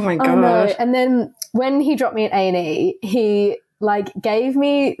 And, oh my God. And then when he dropped me at A&E, he like gave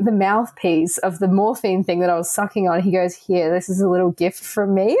me the mouthpiece of the morphine thing that I was sucking on. He goes, here, this is a little gift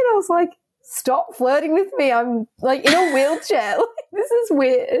from me. And I was like, stop flirting with me. I'm like in a wheelchair. Like, this is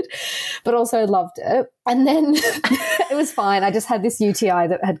weird. But also I loved it. And then it was fine. I just had this UTI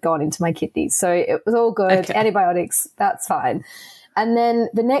that had gone into my kidneys. So it was all good. Okay. Antibiotics, that's fine. And then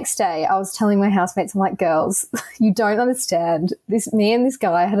the next day I was telling my housemates, I'm like, girls, you don't understand. Me and this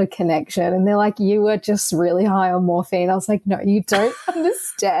guy had a connection. And they're like, you were just really high on morphine. I was like, no, you don't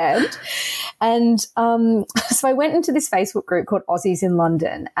understand. And so I went into this Facebook group called Aussies in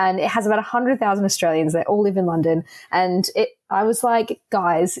London, and it has about 100,000 Australians. They all live in London. And I was like,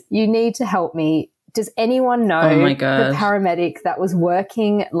 guys, you need to help me. Does anyone know the paramedic that was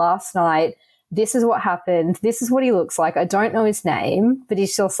working last night? This is what happened. This is what he looks like. I don't know his name, but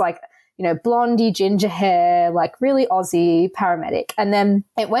he's just like, you know, blondie, ginger hair, like really Aussie paramedic. And then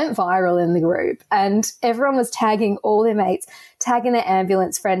it went viral in the group, and everyone was tagging all their mates, tagging their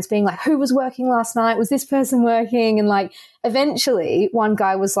ambulance friends, being like, who was working last night? Was this person working? And like, eventually one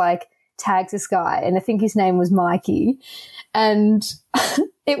guy was like, tags this guy. And I think his name was Mikey. And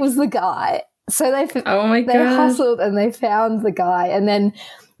it was the guy. So they hustled and they found the guy. And then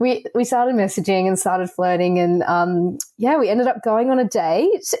we started messaging and started flirting, and we ended up going on a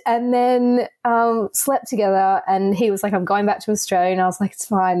date, and then slept together. And he was like, I'm going back to Australia. And I was like, it's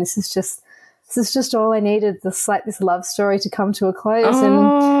fine. This is just this is just all I needed, this love story to come to a close.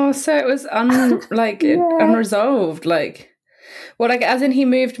 Oh, so it was unresolved, like. Well, like, as in he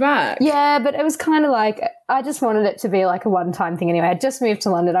moved back? Yeah, but it was kind of like, I just wanted it to be like a one-time thing anyway. I just moved to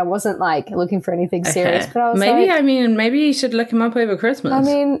London. I wasn't like looking for anything serious. But I was maybe you should look him up over Christmas. I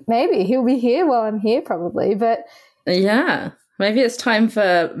mean, maybe. He'll be here while I'm here probably, but... Yeah. Maybe it's time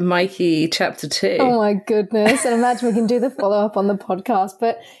for Mikey Chapter 2. Oh my goodness. And imagine we can do the follow-up on the podcast.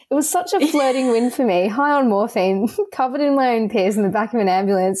 But it was such a flirting win for me. High on morphine, covered in my own piss in the back of an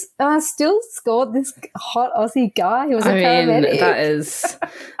ambulance. And I still scored this hot Aussie guy who was a paramedic.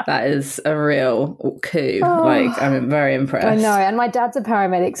 That is a real coup. Like, I'm very impressed. I know. And my dad's a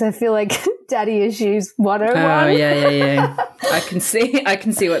paramedic, so I feel like daddy issues 101. Oh, yeah. I can see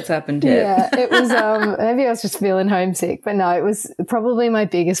what's happened here. Yeah, it was, maybe I was just feeling homesick, but no, it was probably my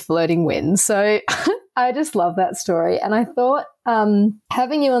biggest flirting win. So I just love that story. And I thought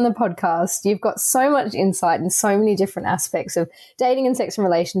having you on the podcast, you've got so much insight in so many different aspects of dating and sex and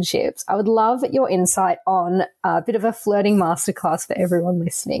relationships. I would love your insight on a bit of a flirting masterclass for everyone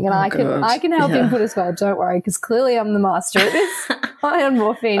listening. And I can help input as well, don't worry, because clearly I'm the master at this. High on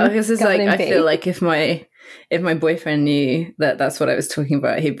morphine. I feel like if my boyfriend knew that's what I was talking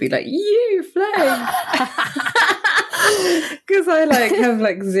about, he'd be like, you flame. Because I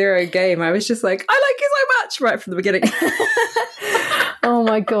have zero game. I was just like, I like you so much right from the beginning. Oh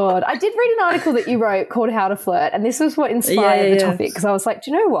my God. I did read an article that you wrote called How to Flirt, and this was what inspired the topic, because I was like, do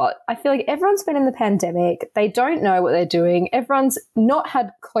you know what? I feel like everyone's been in the pandemic. They don't know what they're doing. Everyone's not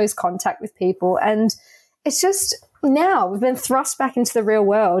had close contact with people, and it's just now we've been thrust back into the real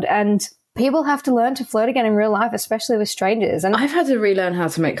world, and people have to learn to flirt again in real life, especially with strangers. And I've had to relearn how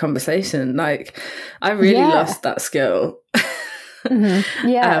to make conversation. Like, I really lost that skill. Mm-hmm.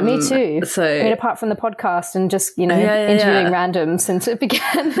 Yeah, me too. So, I mean, apart from the podcast and just, interviewing random since it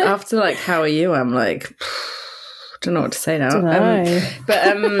began. After, how are you? I'm like, don't know what to say now.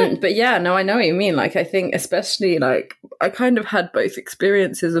 But yeah, no, I know what you mean. Like, I think especially, I kind of had both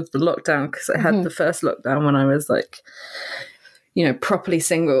experiences of the lockdown, because I had the first lockdown when I was, properly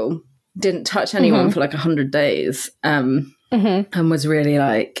single. Didn't touch anyone for 100 days and was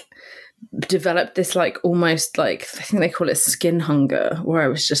really developed this almost I think they call it skin hunger, where I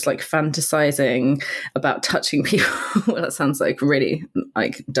was just fantasizing about touching people. Well, that sounds really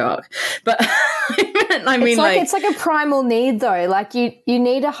dark, but it's like a primal need though. You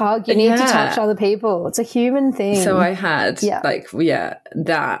need a hug, you need to touch other people. It's a human thing. So I had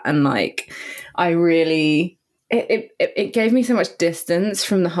that, and I really It gave me so much distance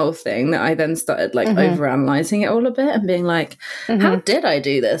from the whole thing that I then started overanalyzing it all a bit and being like, how did I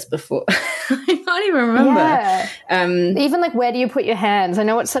do this before? I can't even remember. Yeah. Even where do you put your hands? I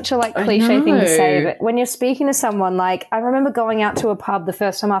know it's such a cliche thing to say, but when you're speaking to someone, I remember going out to a pub the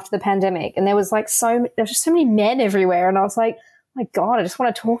first time after the pandemic, and there was there's just so many men everywhere, and I was like, oh my God, I just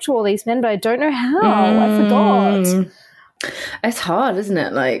want to talk to all these men, but I don't know how. I forgot. It's hard, isn't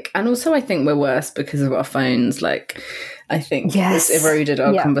it? And also I think we're worse because of our phones. I think it's eroded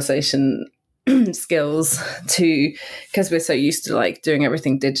our conversation skills too, because we're so used to doing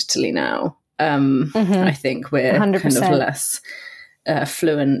everything digitally now. I think we're 100%. Kind of less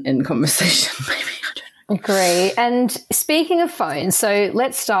fluent in conversation, maybe. I don't know. Agree. And speaking of phones, so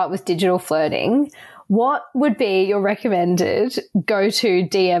let's start with digital flirting. What would be your recommended go-to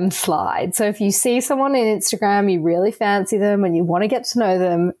DM slide? So if you see someone on Instagram, you really fancy them and you want to get to know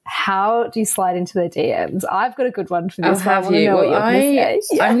them, how do you slide into their DMs? I've got a good one for this. I'm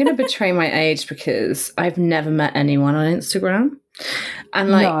going to betray my age because I've never met anyone on Instagram.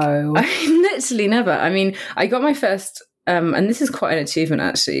 And no. I literally never. I mean, I got my first... and this is quite an achievement,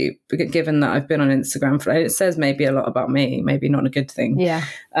 actually, given that I've been on Instagram for, it says maybe a lot about me, maybe not a good thing. Yeah.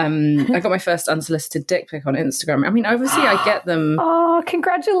 I got my first unsolicited dick pic on Instagram. I mean, obviously I get them. Oh,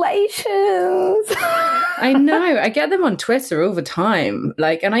 congratulations. I know. I get them on Twitter all the time.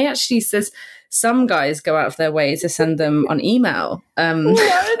 And I actually says some guys go out of their way to send them on email no,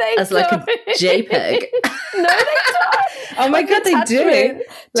 they as a JPEG. No, they don't. Oh my God, they do.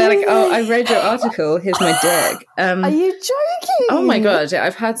 They're I read your article. Here's my dick. Are you joking? Oh my God, yeah,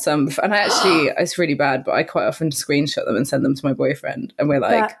 I've had some. And I actually, it's really bad, but I quite often screenshot them and send them to my boyfriend. And we're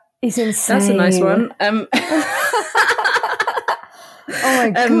like, that is insane. That's a nice one. Oh my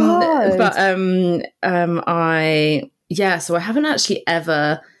God. But so I haven't actually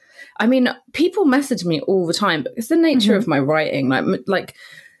ever... I mean, people message me all the time, but it's the nature of my writing.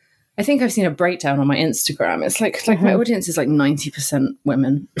 I I think I've seen a breakdown on my Instagram. It's like my audience is like 90%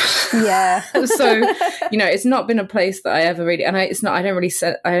 women. Yeah. So, you know, it's not been a place that I ever really, and I don't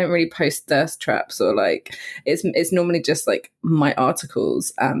really post thirst traps, or like, it's normally just like my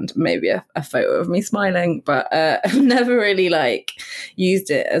articles and maybe a photo of me smiling, but I've never really like used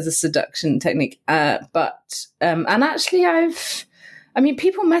it as a seduction technique. And actually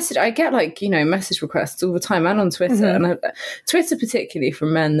people I get like, you know, message requests all the time and on Twitter, and Twitter particularly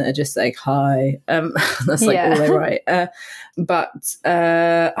from men that are just like, hi, that's like all they write. But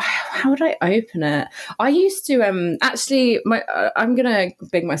how would I open it? I used to, I'm going to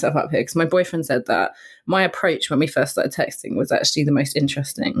big myself up here because my boyfriend said that my approach when we first started texting was actually the most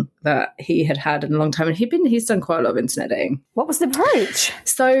interesting that he had in a long time. And he's done quite a lot of internet dating. What was the approach?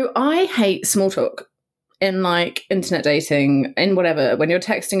 So I hate small talk in like internet dating, in whatever, when you're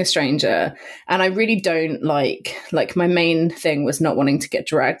texting a stranger. And I really don't like my main thing was not wanting to get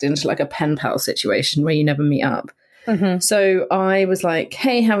dragged into like a pen pal situation where you never meet up. So I was like,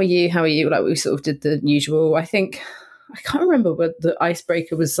 hey, how are you? Like we sort of did the usual. I can't remember, but the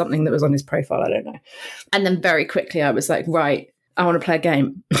icebreaker was something that was on his profile. I don't know. And then very quickly I was like, right, I want to play a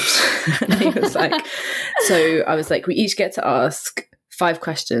game. And he was like, so I was like, we each get to ask 5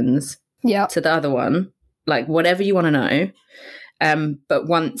 questions to the other one. Like whatever you want to know. But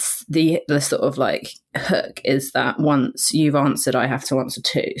once the sort of like hook is that once you've answered, I have to answer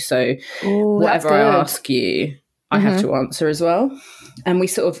too. So whatever I ask you, I have to answer as well. And we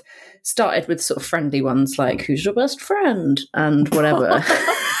sort of started with sort of friendly ones like, who's your best friend? And whatever.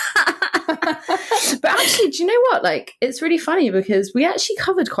 But actually, do you know what? Like, it's really funny because we actually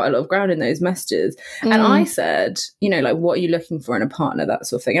covered quite a lot of ground in those messages. And I said, you know, like, what are you looking for in a partner? That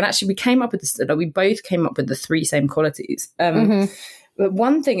sort of thing. And actually, we both came up with the 3 same qualities. But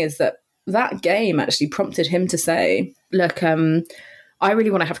one thing is that game actually prompted him to say, look, I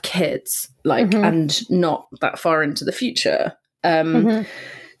really want to have kids, like, and not that far into the future.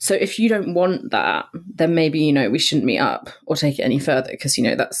 So if you don't want that, then maybe, you know, we shouldn't meet up or take it any further because, you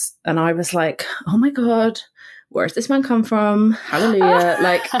know, and I was like, oh my God, where has this man come from? Hallelujah.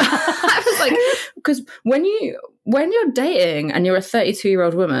 Like, I was like, because when you're dating and you're a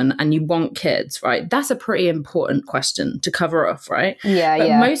 32-year-old woman and you want kids, right, that's a pretty important question to cover off, right? Yeah,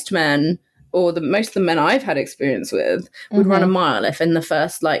 but most men, or most of the men I've had experience with, would run a mile if in the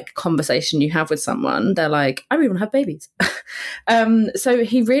first like conversation you have with someone, they're like, I really want to have babies. So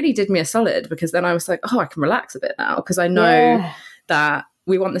he really did me a solid because then I was like, oh, I can relax a bit now because I know that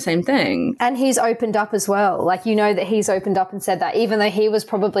we want the same thing. And he's opened up as well. Like, you know that he's opened up and said that, even though he was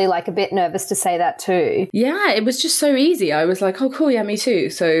probably like a bit nervous to say that too. Yeah, it was just so easy. I was like, oh, cool. Yeah, me too.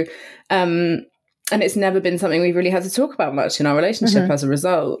 So, and it's never been something we've really had to talk about much in our relationship as a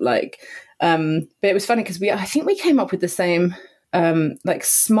result. Like, but it was funny because I think we came up with the same, like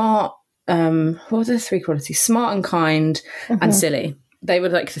smart, what were the 3 qualities? Smart and kind and silly. They were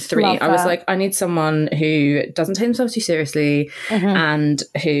like the 3. I was like, I need someone who doesn't take themselves too seriously and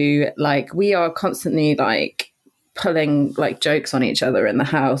who like, we are constantly like pulling like jokes on each other in the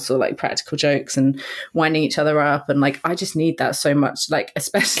house or like practical jokes and winding each other up. And like, I just need that so much, like,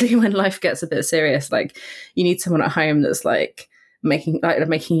 especially when life gets a bit serious, like you need someone at home that's like making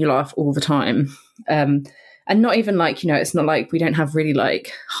you laugh all the time. And not even like, you know, it's not like we don't have really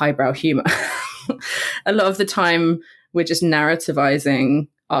like highbrow humor. A lot of the time we're just narrativizing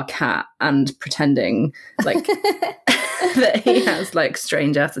our cat and pretending like that he has like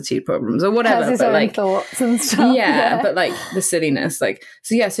strange attitude problems or whatever. Has his but own like thoughts and stuff. Yeah, but like the silliness, like,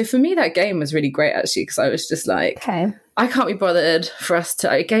 so yeah. So for me, that game was really great actually because I was just like, okay, I can't be bothered for us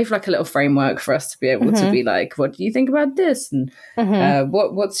to. It gave like a little framework for us to be able to be like, what do you think about this? And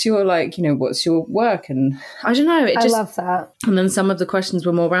what's your like, you know, what's your work? And I don't know. I love that. And then some of the questions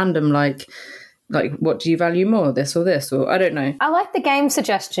were more random, like what do you value more, this or this, or I don't know. I like the game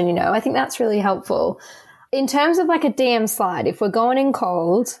suggestion. You know, I think that's really helpful. In terms of like a DM slide, if we're going in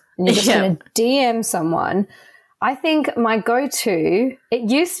cold and you're just going to DM someone, I think my go-to, it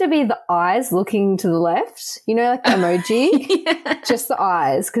used to be the eyes looking to the left, you know, like the emoji, just the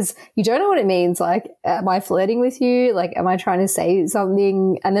eyes, because you don't know what it means. Like, am I flirting with you? Like, am I trying to say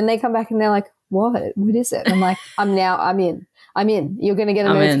something? And then they come back and they're like, what is it? And I'm like, I'm in. You're going to get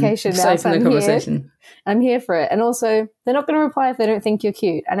a notification now. So I'm here for it. And also, they're not going to reply if they don't think you're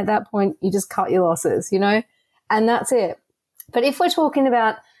cute. And at that point, you just cut your losses, you know, and that's it. But if we're talking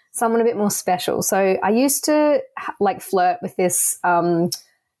about someone a bit more special, so I used to like flirt with this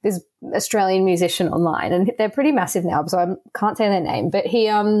this Australian musician online, and they're pretty massive now, so I can't say their name. But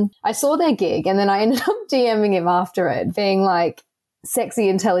I saw their gig, and then I ended up DMing him after it, being like, sexy,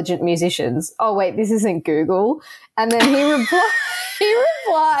 intelligent musicians. Oh, wait, this isn't Google. And then he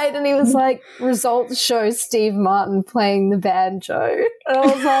replied and he was like, results show Steve Martin playing the banjo. And I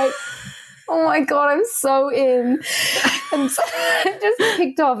was like, oh my God, I'm so in. And so it just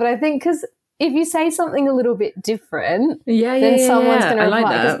kicked off. And I think because if you say something a little bit different, then someone's going to reply. I like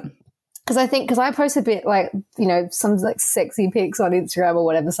that. Because I post a bit like, you know, some like sexy pics on Instagram or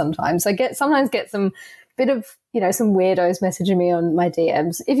whatever sometimes. I sometimes get some bit of, you know, some weirdos messaging me on my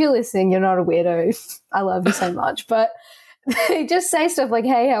DMs. If you're listening, you're not a weirdo. I love you so much. But they just say stuff like,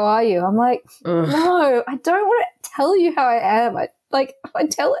 hey, how are you? I'm like, no, I don't want to tell you how I am. That's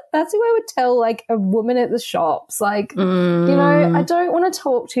who I would tell like a woman at the shops. Like, you know, I don't want to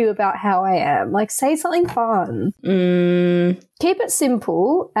talk to you about how I am. Like, say something fun. Keep it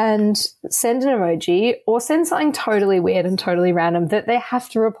simple and send an emoji or send something totally weird and totally random that they have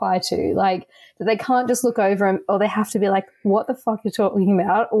to reply to. Like, that they can't just look over or they have to be like, what the fuck you're talking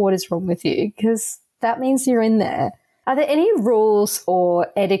about or what is wrong with you? Because that means you're in there. Are there any rules or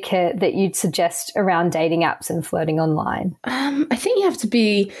etiquette that you'd suggest around dating apps and flirting online? I think you have to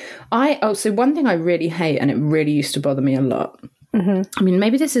be... So one thing I really hate, and it really used to bother me a lot. I mean,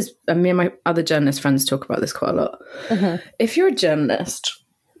 maybe this is... me and my other journalist friends talk about this quite a lot. If you're a journalist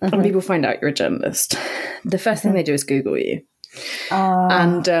and people find out you're a journalist, the first thing they do is Google you.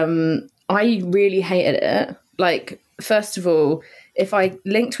 And I really hated it. Like, first of all, if I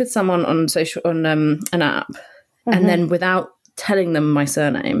linked with someone on an app... and then without telling them my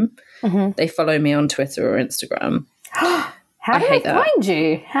surname, they follow me on Twitter or Instagram. How do they find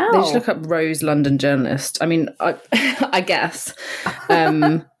you? How? They just look up Rose London Journalist. I mean, I guess,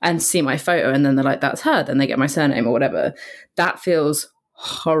 and see my photo, and then they're like, that's her. Then they get my surname or whatever. That feels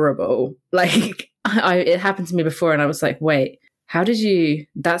horrible. Like, it happened to me before, and I was like, wait, how did you...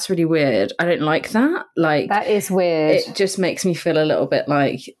 That's really weird. I don't like that. Like, that is weird. It just makes me feel a little bit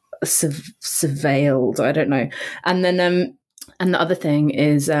like... surveilled. I don't know. And then and the other thing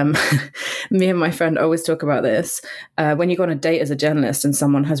is me and my friend always talk about this when you go on a date as a journalist and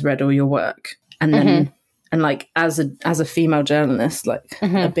someone has read all your work and then and like as a female journalist, like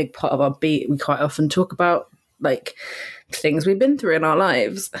a big part of our beat, we quite often talk about like things we've been through in our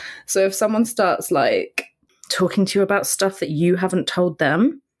lives. So if someone starts like talking to you about stuff that you haven't told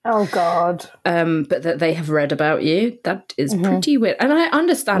them, oh God. But that they have read about you, that is pretty weird. And I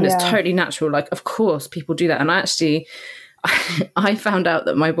understand it's totally natural. Like, of course, people do that. And I found out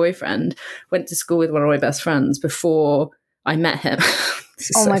that my boyfriend went to school with one of my best friends before I met him.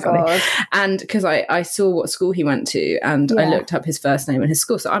 Oh my God. And because I saw what school he went to and I looked up his first name and his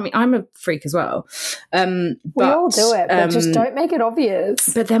school. So, I mean, I'm a freak as well. We all do it, but just don't make it obvious.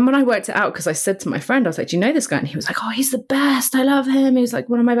 But then when I worked it out, because I said to my friend, I was like, do you know this guy? And he was like, oh, he's the best. I love him. He was like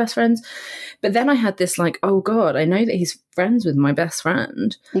one of my best friends. But then I had this like, oh God, I know that he's friends with my best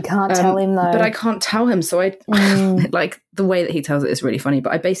friend. You can't tell him though. But I can't tell him. So I like the way that he tells it is really funny.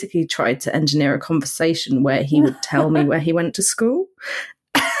 But I basically tried to engineer a conversation where he would tell me where he went to school.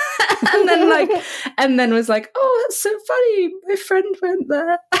 and then was like, oh, that's so funny. My friend went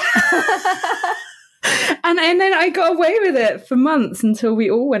there. and then I got away with it for months until we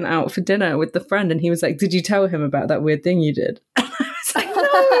all went out for dinner with the friend. And he was like, did you tell him about that weird thing you did? And I was like, no.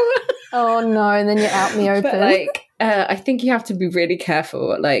 Oh no. And then you're out in the open. But like, I think you have to be really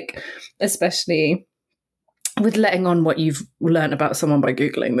careful, like, especially with letting on what you've learned about someone by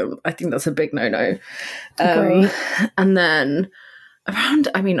Googling them. I think that's a big no-no. And then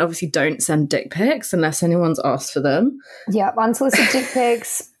obviously don't send dick pics unless anyone's asked for them. Yeah, unsolicited dick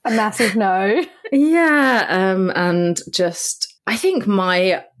pics, a massive no. Yeah, and just, I think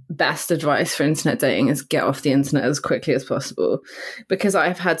my best advice for internet dating is get off the internet as quickly as possible, because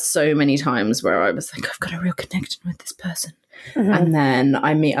I've had so many times where I was like, I've got a real connection with this person. And then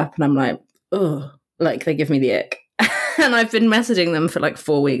I meet up and I'm like, oh, like they give me the ick. And I've been messaging them for like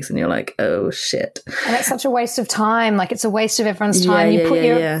 4 weeks and you're like, oh shit. And it's such a waste of time. Like, it's a waste of everyone's time. You put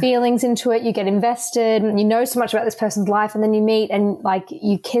your feelings into it, you get invested, and you know so much about this person's life, and then you meet and like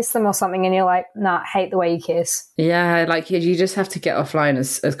you kiss them or something and you're like, nah, hate the way you kiss. Yeah, like you just have to get offline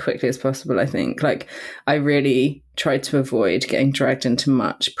as quickly as possible, I think. Like, I really tried to avoid getting dragged into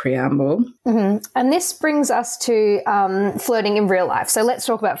much preamble. And this brings us to flirting in real life. So let's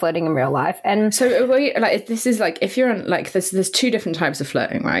talk about flirting in real life. And so like, this is like, if you're on like there's two different types of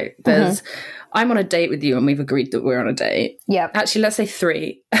flirting, right? There's I'm on a date with you and we've agreed that we're on a date. Yeah. Actually, let's say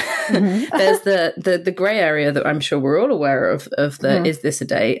 3. There's the grey area that I'm sure we're all aware of the is this a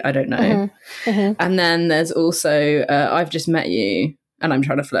date? I don't know. And then there's also I've just met you and I'm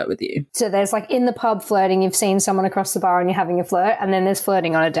trying to flirt with you. So there's like in the pub flirting, you've seen someone across the bar and you're having a flirt, and then there's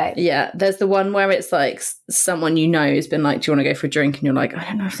flirting on a date. Yeah, there's the one where it's like someone you know has been like, do you want to go for a drink? And you're like, I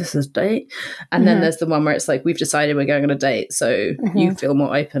don't know if this is a date. And then there's the one where it's like, we've decided we're going on a date, so you feel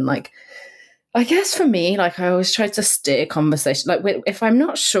more open. Like, I guess for me, like I always try to steer conversation. Like if I'm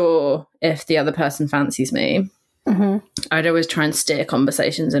not sure if the other person fancies me, I'd always try and steer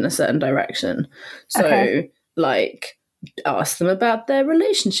conversations in a certain direction. So like ask them about their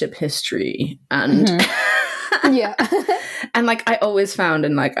relationship history and Yeah. and like I always found,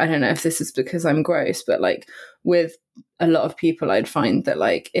 and like I don't know if this is because I'm gross, but like with a lot of people I'd find that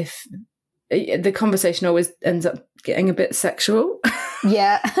like if the conversation always ends up getting a bit sexual.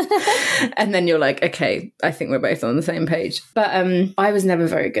 Yeah. And then you're like, okay, I think we're both on the same page. But I was never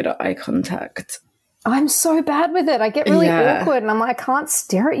very good at eye contact. I'm so bad with it. I get really awkward and I'm like, I can't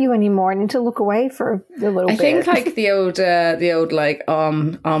stare at you anymore. I need to look away for a little bit. I think like the old like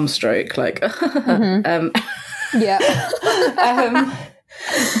arm stroke, like yeah.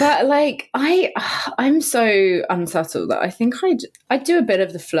 But like I'm so unsubtle that I think I do a bit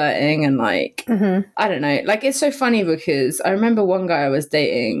of the flirting and like I don't know, like it's so funny because I remember one guy I was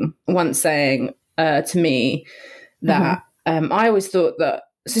dating once saying to me that I always thought that,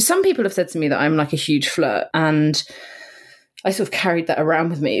 so some people have said to me that I'm like a huge flirt, and I sort of carried that around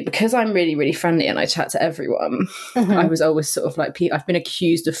with me because I'm really, really friendly and I chat to everyone. I was always sort of like, I've been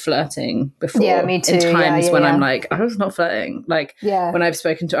accused of flirting before. Yeah, me too. In times when I'm like, I was not flirting. Like when I've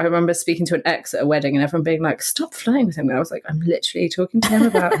I remember speaking to an ex at a wedding and everyone being like, stop flirting with him. And I was like, I'm literally talking to him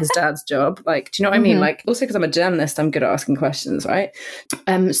about his dad's job. Like, do you know what I mean? Like, also because I'm a journalist, I'm good at asking questions, right?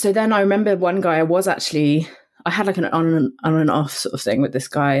 So then I remember one guy I had like an on and off sort of thing with this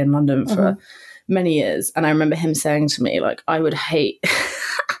guy in London for many years. And I remember him saying to me, like, I would hate,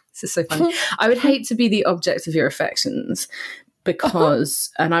 this is so funny, I would hate to be the object of your affections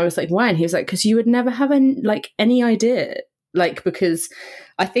because, and I was like, why? And he was like, because you would never have any idea. Like, because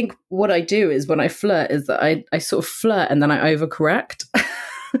I think what I do is when I flirt is that I sort of flirt and then I overcorrect.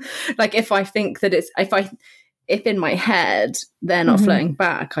 Like if I think that if in my head they're not flirting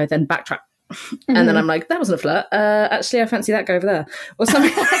back, I then backtrack. And then I'm like, that wasn't a flirt. Actually, I fancy that guy over there. Or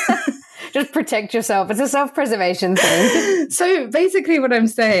something. Just protect yourself. It's a self-preservation thing. So basically what I'm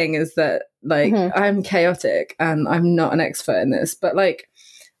saying is that like I'm chaotic and I'm not an expert in this, but like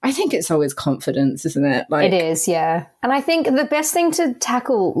I think it's always confidence, isn't it? Like, it is, yeah. And I think the best thing to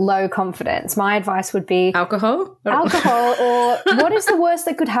tackle low confidence, my advice would be alcohol, or what is the worst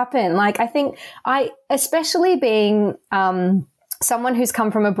that could happen? Like I think especially being someone who's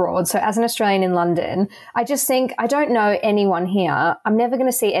come from abroad, so as an Australian in London, I just think I don't know anyone here. I'm never going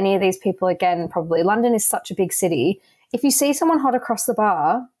to see any of these people again, probably. London is such a big city. If you see someone hot across the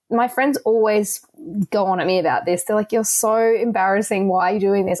bar, my friends always go on at me about this. They're like, you're so embarrassing. Why are you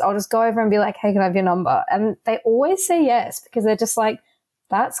doing this? I'll just go over and be like, hey, can I have your number? And they always say yes because they're just like,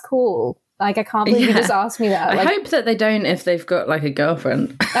 that's cool. Like, I can't believe you just asked me that. I hope that they don't if they've got, like, a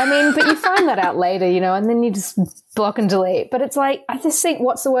girlfriend. I mean, but you find that out later, you know, and then you just block and delete. But it's like, I just think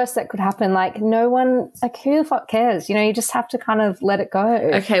what's the worst that could happen? Like, no one, like, who the fuck cares? You know, you just have to kind of let it go.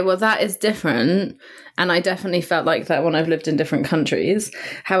 Okay, well, that is different. And I definitely felt like that when I've lived in different countries.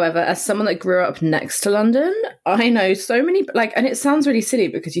 However, as someone that grew up next to London, I know so many, like, and it sounds really silly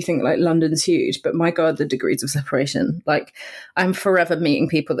because you think, like, London's huge, but my God, the degrees of separation. Like, I'm forever meeting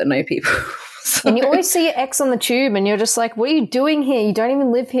people that know people. So. And you always see your ex on the tube and you're just like, what are you doing here? You don't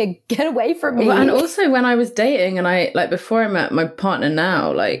even live here. Get away from me. Well, and also when I was dating and I, like, before I met my partner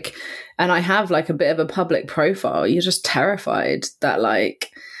now, like, and I have, like, a bit of a public profile, you're just terrified that,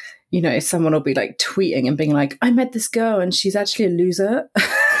 like, you know, someone will be, like, tweeting and being like, I met this girl and she's actually a loser.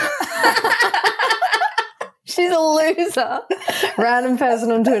 She's a loser. Random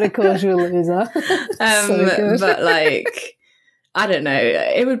person on Twitter calls you a loser. So good. But, like... I don't know.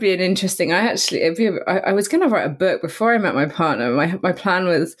 It would be an interesting. I was going to write a book before I met my partner. My plan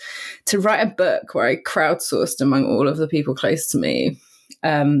was to write a book where I crowdsourced among all of the people close to me,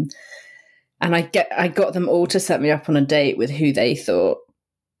 and I got them all to set me up on a date with who they thought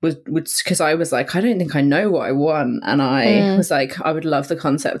would, because I was like, I don't think I know what I want, and I was like, I would love the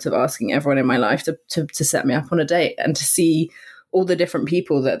concept of asking everyone in my life to set me up on a date and to see all the different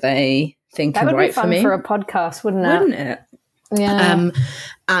people that they think are right for me. That would be fun for a podcast, wouldn't it? Wouldn't it? Yeah.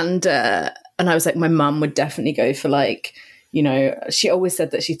 And I was like, my mum would definitely go for, like, you know, she always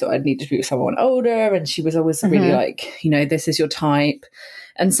said that she thought I'd need to be with someone older, and she was always really like, you know, this is your type.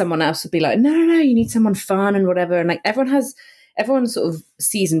 And someone else would be like, no, you need someone fun and whatever. And like everyone sort of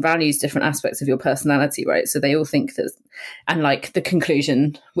sees and values different aspects of your personality, right? So they all think that, and like the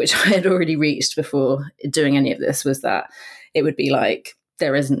conclusion, which I had already reached before doing any of this, was that it would be like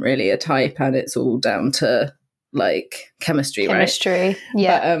there isn't really a type and it's all down to like chemistry. Right?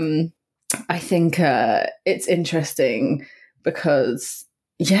 Yeah. But I think it's interesting because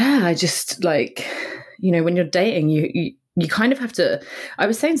I just like, you know, when you're dating, you kind of have to, I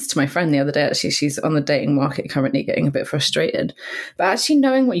was saying this to my friend the other day, actually, she's on the dating market currently getting a bit frustrated, but actually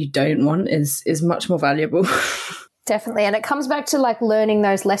knowing what you don't want is much more valuable. Definitely. And it comes back to like learning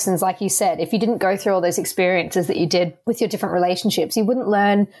those lessons. Like you said, if you didn't go through all those experiences that you did with your different relationships, you wouldn't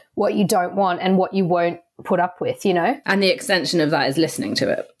learn what you don't want and what you won't put up with, you know? And the extension of that is listening to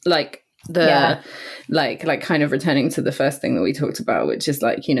it. Like like kind of returning to the first thing that we talked about, which is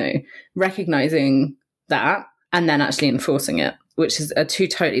like, you know, recognizing that and then actually enforcing it, which are two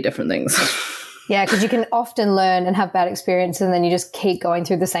totally different things. Yeah, because you can often learn and have bad experiences and then you just keep going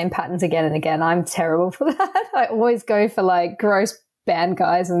through the same patterns again and again. I'm terrible for that. I always go for like gross band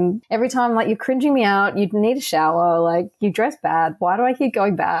guys, and every time like you're cringing me out, you need a shower, like you dress bad. Why do I keep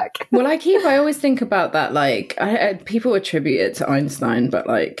going back? Well, I always think about that, like people attribute it to Einstein, but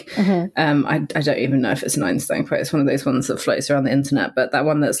like I don't even know if it's an Einstein quote. It's one of those ones that floats around the internet, but that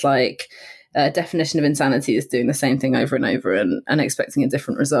one that's like definition of insanity is doing the same thing over and over and expecting a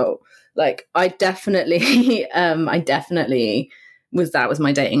different result. Like I definitely was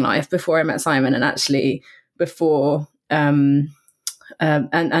my dating life before I met Simon, and actually before and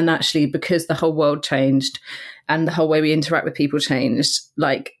actually because the whole world changed and the whole way we interact with people changed,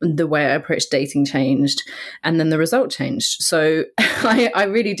 like the way I approach dating changed, and then the result changed. So I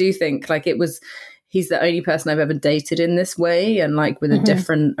really do think like he's the only person I've ever dated in this way and like with a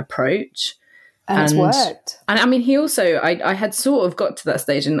different approach. And it's worked. And I mean, he also, I had sort of got to that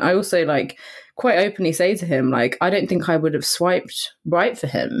stage, and I also like quite openly say to him, like, I don't think I would have swiped right for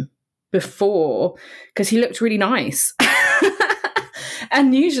him before because he looked really nice.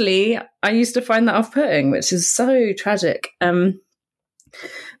 And usually I used to find that off-putting, which is so tragic. But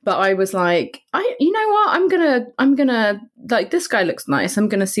I was like, you know what? I'm gonna like, this guy looks nice. I'm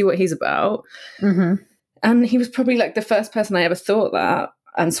gonna see what he's about. Mm-hmm. And he was probably like the first person I ever thought that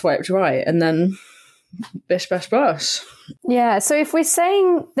and swiped right. And then bish, bash, bosh. Yeah. So if we're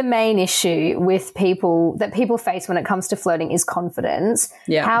saying the main issue with people face when it comes to flirting is confidence,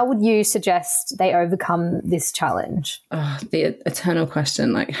 how would you suggest they overcome this challenge? The eternal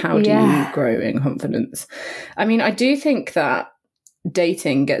question, like how do you grow in confidence? I mean, I do think that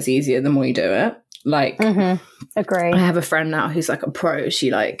dating gets easier the more you do it. Like, agree. I have a friend now who's like a pro. She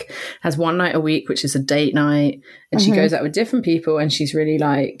like has one night a week, which is a date night, and she goes out with different people, and she's really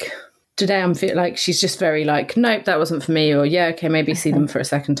like, today I'm feel like she's just very like, nope, that wasn't for me, or yeah, okay, maybe see them for a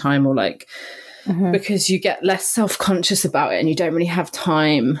second time, or like because you get less self-conscious about it and you don't really have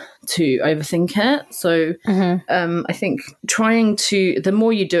time to overthink it. So I think the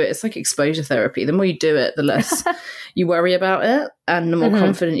more you do it, it's like exposure therapy. The more you do it, the less you worry about it and the more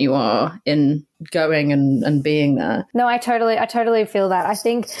confident you are in going and being there. No, I totally feel that. I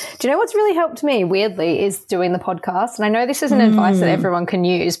think, do you know what's really helped me, weirdly, is doing the podcast. And I know this isn't advice that everyone can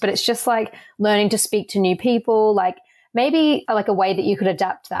use, but it's just like learning to speak to new people. Like maybe like a way that you could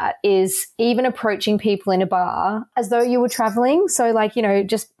adapt that is even approaching people in a bar as though you were traveling. So like, you know,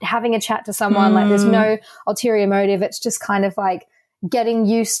 just having a chat to someone, like there's no ulterior motive. It's just kind of like getting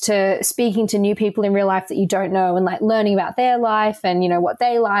used to speaking to new people in real life that you don't know and like learning about their life and, you know, what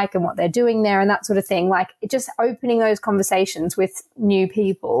they like and what they're doing there and that sort of thing. Like just opening those conversations with new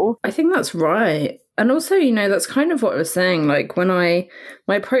people. I think that's right. And also, you know, that's kind of what I was saying. Like when my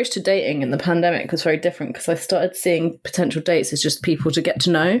approach to dating in the pandemic was very different because I started seeing potential dates as just people to get to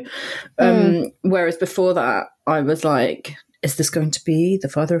know. Whereas before that, I was like, is this going to be the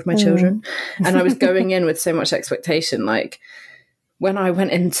father of my children? And I was going in with so much expectation. Like when I went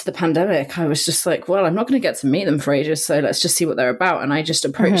into the pandemic, I was just like, well, I'm not going to get to meet them for ages, so let's just see what they're about. And I just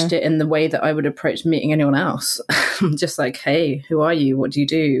approached it in the way that I would approach meeting anyone else. Just like, hey, who are you? What do you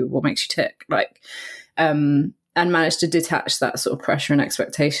do? What makes you tick? Like, and managed to detach that sort of pressure and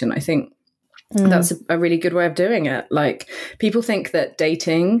expectation. I think that's a really good way of doing it. Like people think that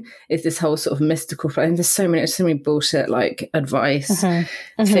dating is this whole sort of mystical thing. And there's so many bullshit like advice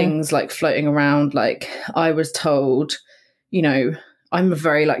things like floating around. Like I was told, you know, I'm a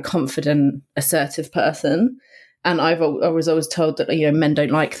very like confident, assertive person. And I was always told that, you know, men don't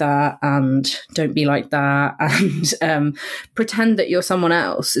like that and don't be like that and pretend that you're someone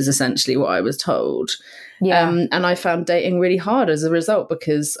else is essentially what I was told. Yeah. And I found dating really hard as a result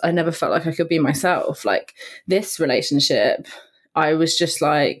because I never felt like I could be myself. Like this relationship, I was just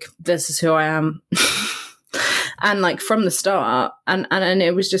like, this is who I am. And like from the start, and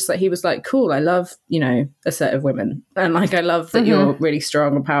it was just like, he was like, cool, I love, you know, assertive women. And like, I love that you're really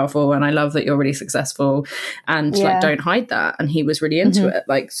strong and powerful. And I love that you're really successful, and like, don't hide that. And he was really into it.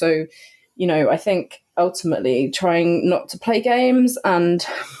 Like, so, you know, I think ultimately trying not to play games. And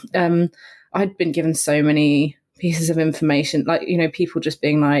I'd been given so many pieces of information, like, you know, people just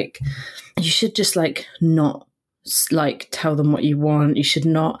being like, you should just like not like tell them what you want. You should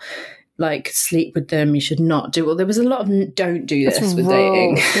not like sleep with them. You should not do. Well, there was a lot of don't do this with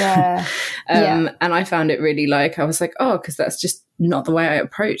dating. Yeah. And I found it really like, I was like, oh, because that's just not the way I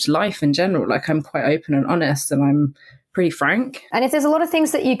approach life in general. Like, I'm quite open and honest, and I'm pretty frank. And if there's a lot of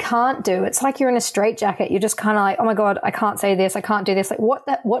things that you can't do, it's like you're in a straitjacket. You're just kind of like, oh my God, I can't say this, I can't do this. Like,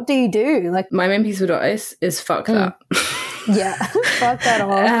 what do you do? Like, my main piece of advice is fuck that. Yeah, fuck that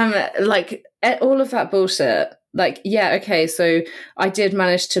off. Like, all of that bullshit. Like, yeah, okay, so I did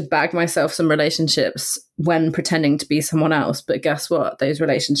manage to bag myself some relationships when pretending to be someone else, but guess what? Those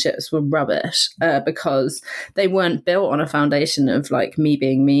relationships were rubbish because they weren't built on a foundation of like me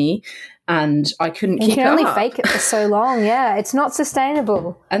being me, and I couldn't keep it up. You can only fake it for so long. Yeah, it's not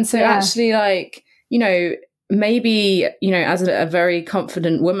sustainable. And so actually, like, you know, maybe, you know, as a very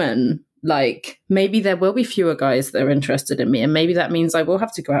confident woman, like, maybe there will be fewer guys that are interested in me, and maybe that means I will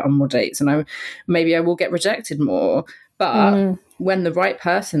have to go out on more dates, and maybe I will get rejected more. But when the right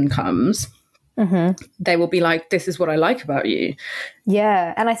person comes, they will be like, this is what I like about you.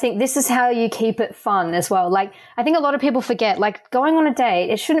 Yeah. And I think this is how you keep it fun as well. Like, I think a lot of people forget, like, going on a date,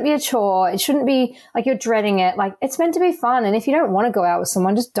 it shouldn't be a chore. It shouldn't be like you're dreading it. Like, it's meant to be fun. And if you don't want to go out with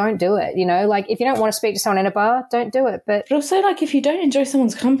someone, just don't do it. You know, like, if you don't want to speak to someone in a bar, don't do it. But also, like, if you don't enjoy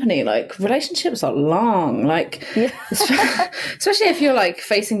someone's company, like, relationships are long. Like, especially if you're like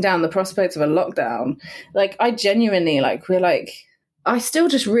facing down the prospects of a lockdown. Like, I genuinely, like, I still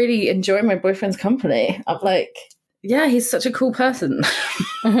just really enjoy my boyfriend's company. I'm like, yeah, he's such a cool person.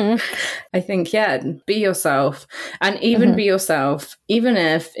 I think, yeah, be yourself, and even be yourself, even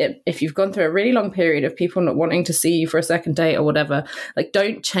if you've gone through a really long period of people not wanting to see you for a second date or whatever, like,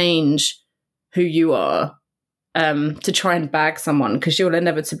 don't change who you are to try and bag someone, because you'll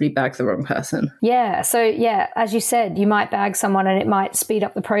inevitably bag the wrong person. Yeah. So, yeah, as you said, you might bag someone and it might speed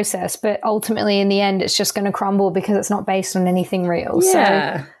up the process, but ultimately in the end, it's just going to crumble because it's not based on anything real.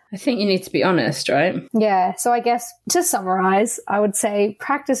 Yeah. So, I think you need to be honest, right? Yeah. So I guess to summarize, I would say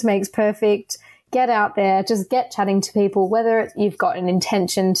practice makes perfect. Get out there, just get chatting to people, whether you've got an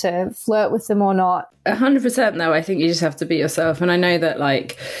intention to flirt with them or not. 100% though, I think you just have to be yourself. And I know that,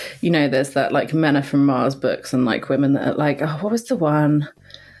 like, you know, there's that like Men Are From Mars books, and like women that are like, oh, what was the one?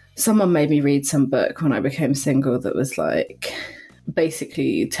 Someone made me read some book when I became single that was like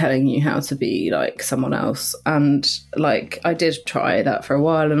basically telling you how to be like someone else. And like, I did try that for a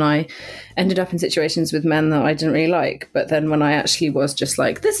while, and I ended up in situations with men that I didn't really like. But then when I actually was just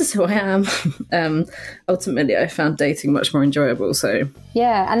like, this is who I am, ultimately I found dating much more enjoyable. So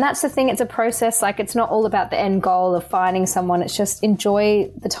yeah, and that's the thing, it's a process. Like, it's not all about the end goal of finding someone. It's just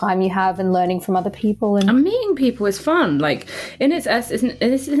enjoy the time you have and learning from other people, and meeting people is fun. Like, in its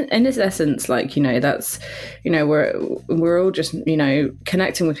essence, like, you know, that's, you know, we're all just, you know,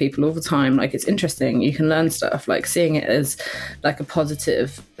 connecting with people all the time. Like, it's interesting, you can learn stuff. Like, seeing it as like a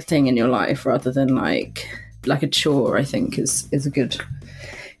positive thing in your life rather than like a chore, I think is a good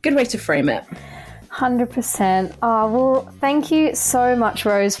way to frame it. 100%. Oh, well, thank you so much,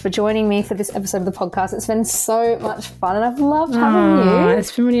 Rose, for joining me for this episode of the podcast. It's been so much fun, and I've loved having you.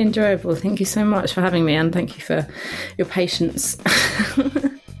 It's been really enjoyable. Thank you so much for having me, and thank you for your patience.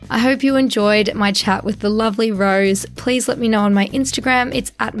 I hope you enjoyed my chat with the lovely Rose. Please let me know on my Instagram.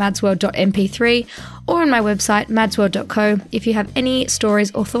 It's at madsworld.mp3, or on my website, madsworld.co, if you have any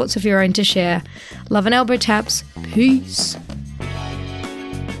stories or thoughts of your own to share. Love and elbow taps. Peace.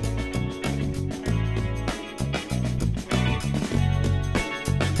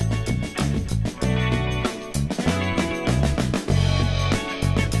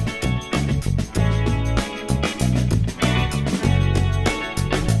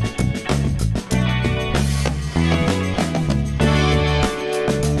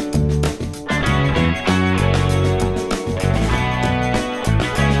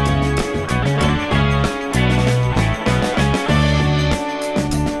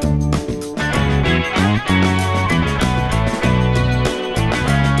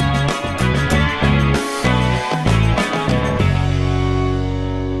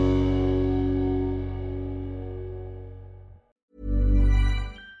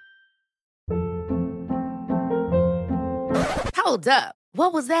 Hold up.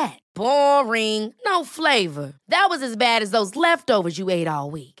 What was that? Boring. No flavor. That was as bad as those leftovers you ate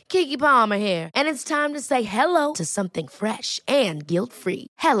all week. Keke Palmer here, and it's time to say hello to something fresh and guilt-free.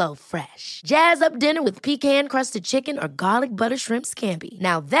 Hello Fresh. Jazz up dinner with pecan-crusted chicken or garlic butter shrimp scampi.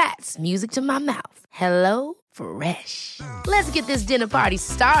 Now that's music to my mouth. Hello Fresh. Let's get this dinner party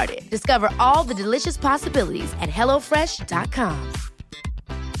started. Discover all the delicious possibilities at hellofresh.com.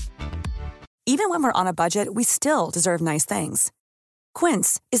 Even when we're on a budget, we still deserve nice things.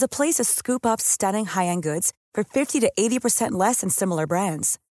 Quince is a place to scoop up stunning high-end goods for 50 to 80% less than similar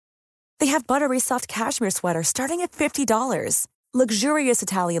brands. They have buttery soft cashmere sweaters starting at $50, luxurious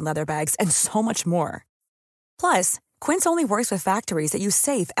Italian leather bags, and so much more. Plus, Quince only works with factories that use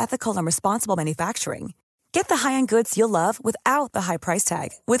safe, ethical, and responsible manufacturing. Get the high-end goods you'll love without the high price tag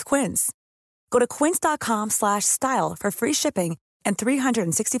with Quince. Go to quince.com/style for free shipping and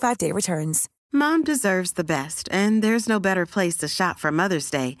 365-day returns. Mom deserves the best, and there's no better place to shop for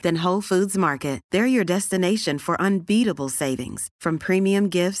Mother's Day than Whole Foods Market. They're your destination for unbeatable savings, from premium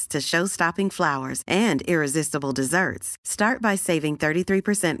gifts to show-stopping flowers and irresistible desserts. Start by saving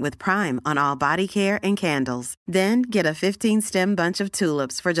 33% with Prime on all body care and candles. Then get a 15-stem bunch of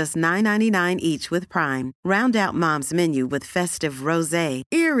tulips for just $9.99 each with Prime. Round out Mom's menu with festive rosé,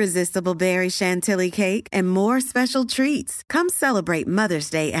 irresistible berry chantilly cake, and more special treats. Come celebrate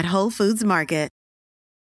Mother's Day at Whole Foods Market.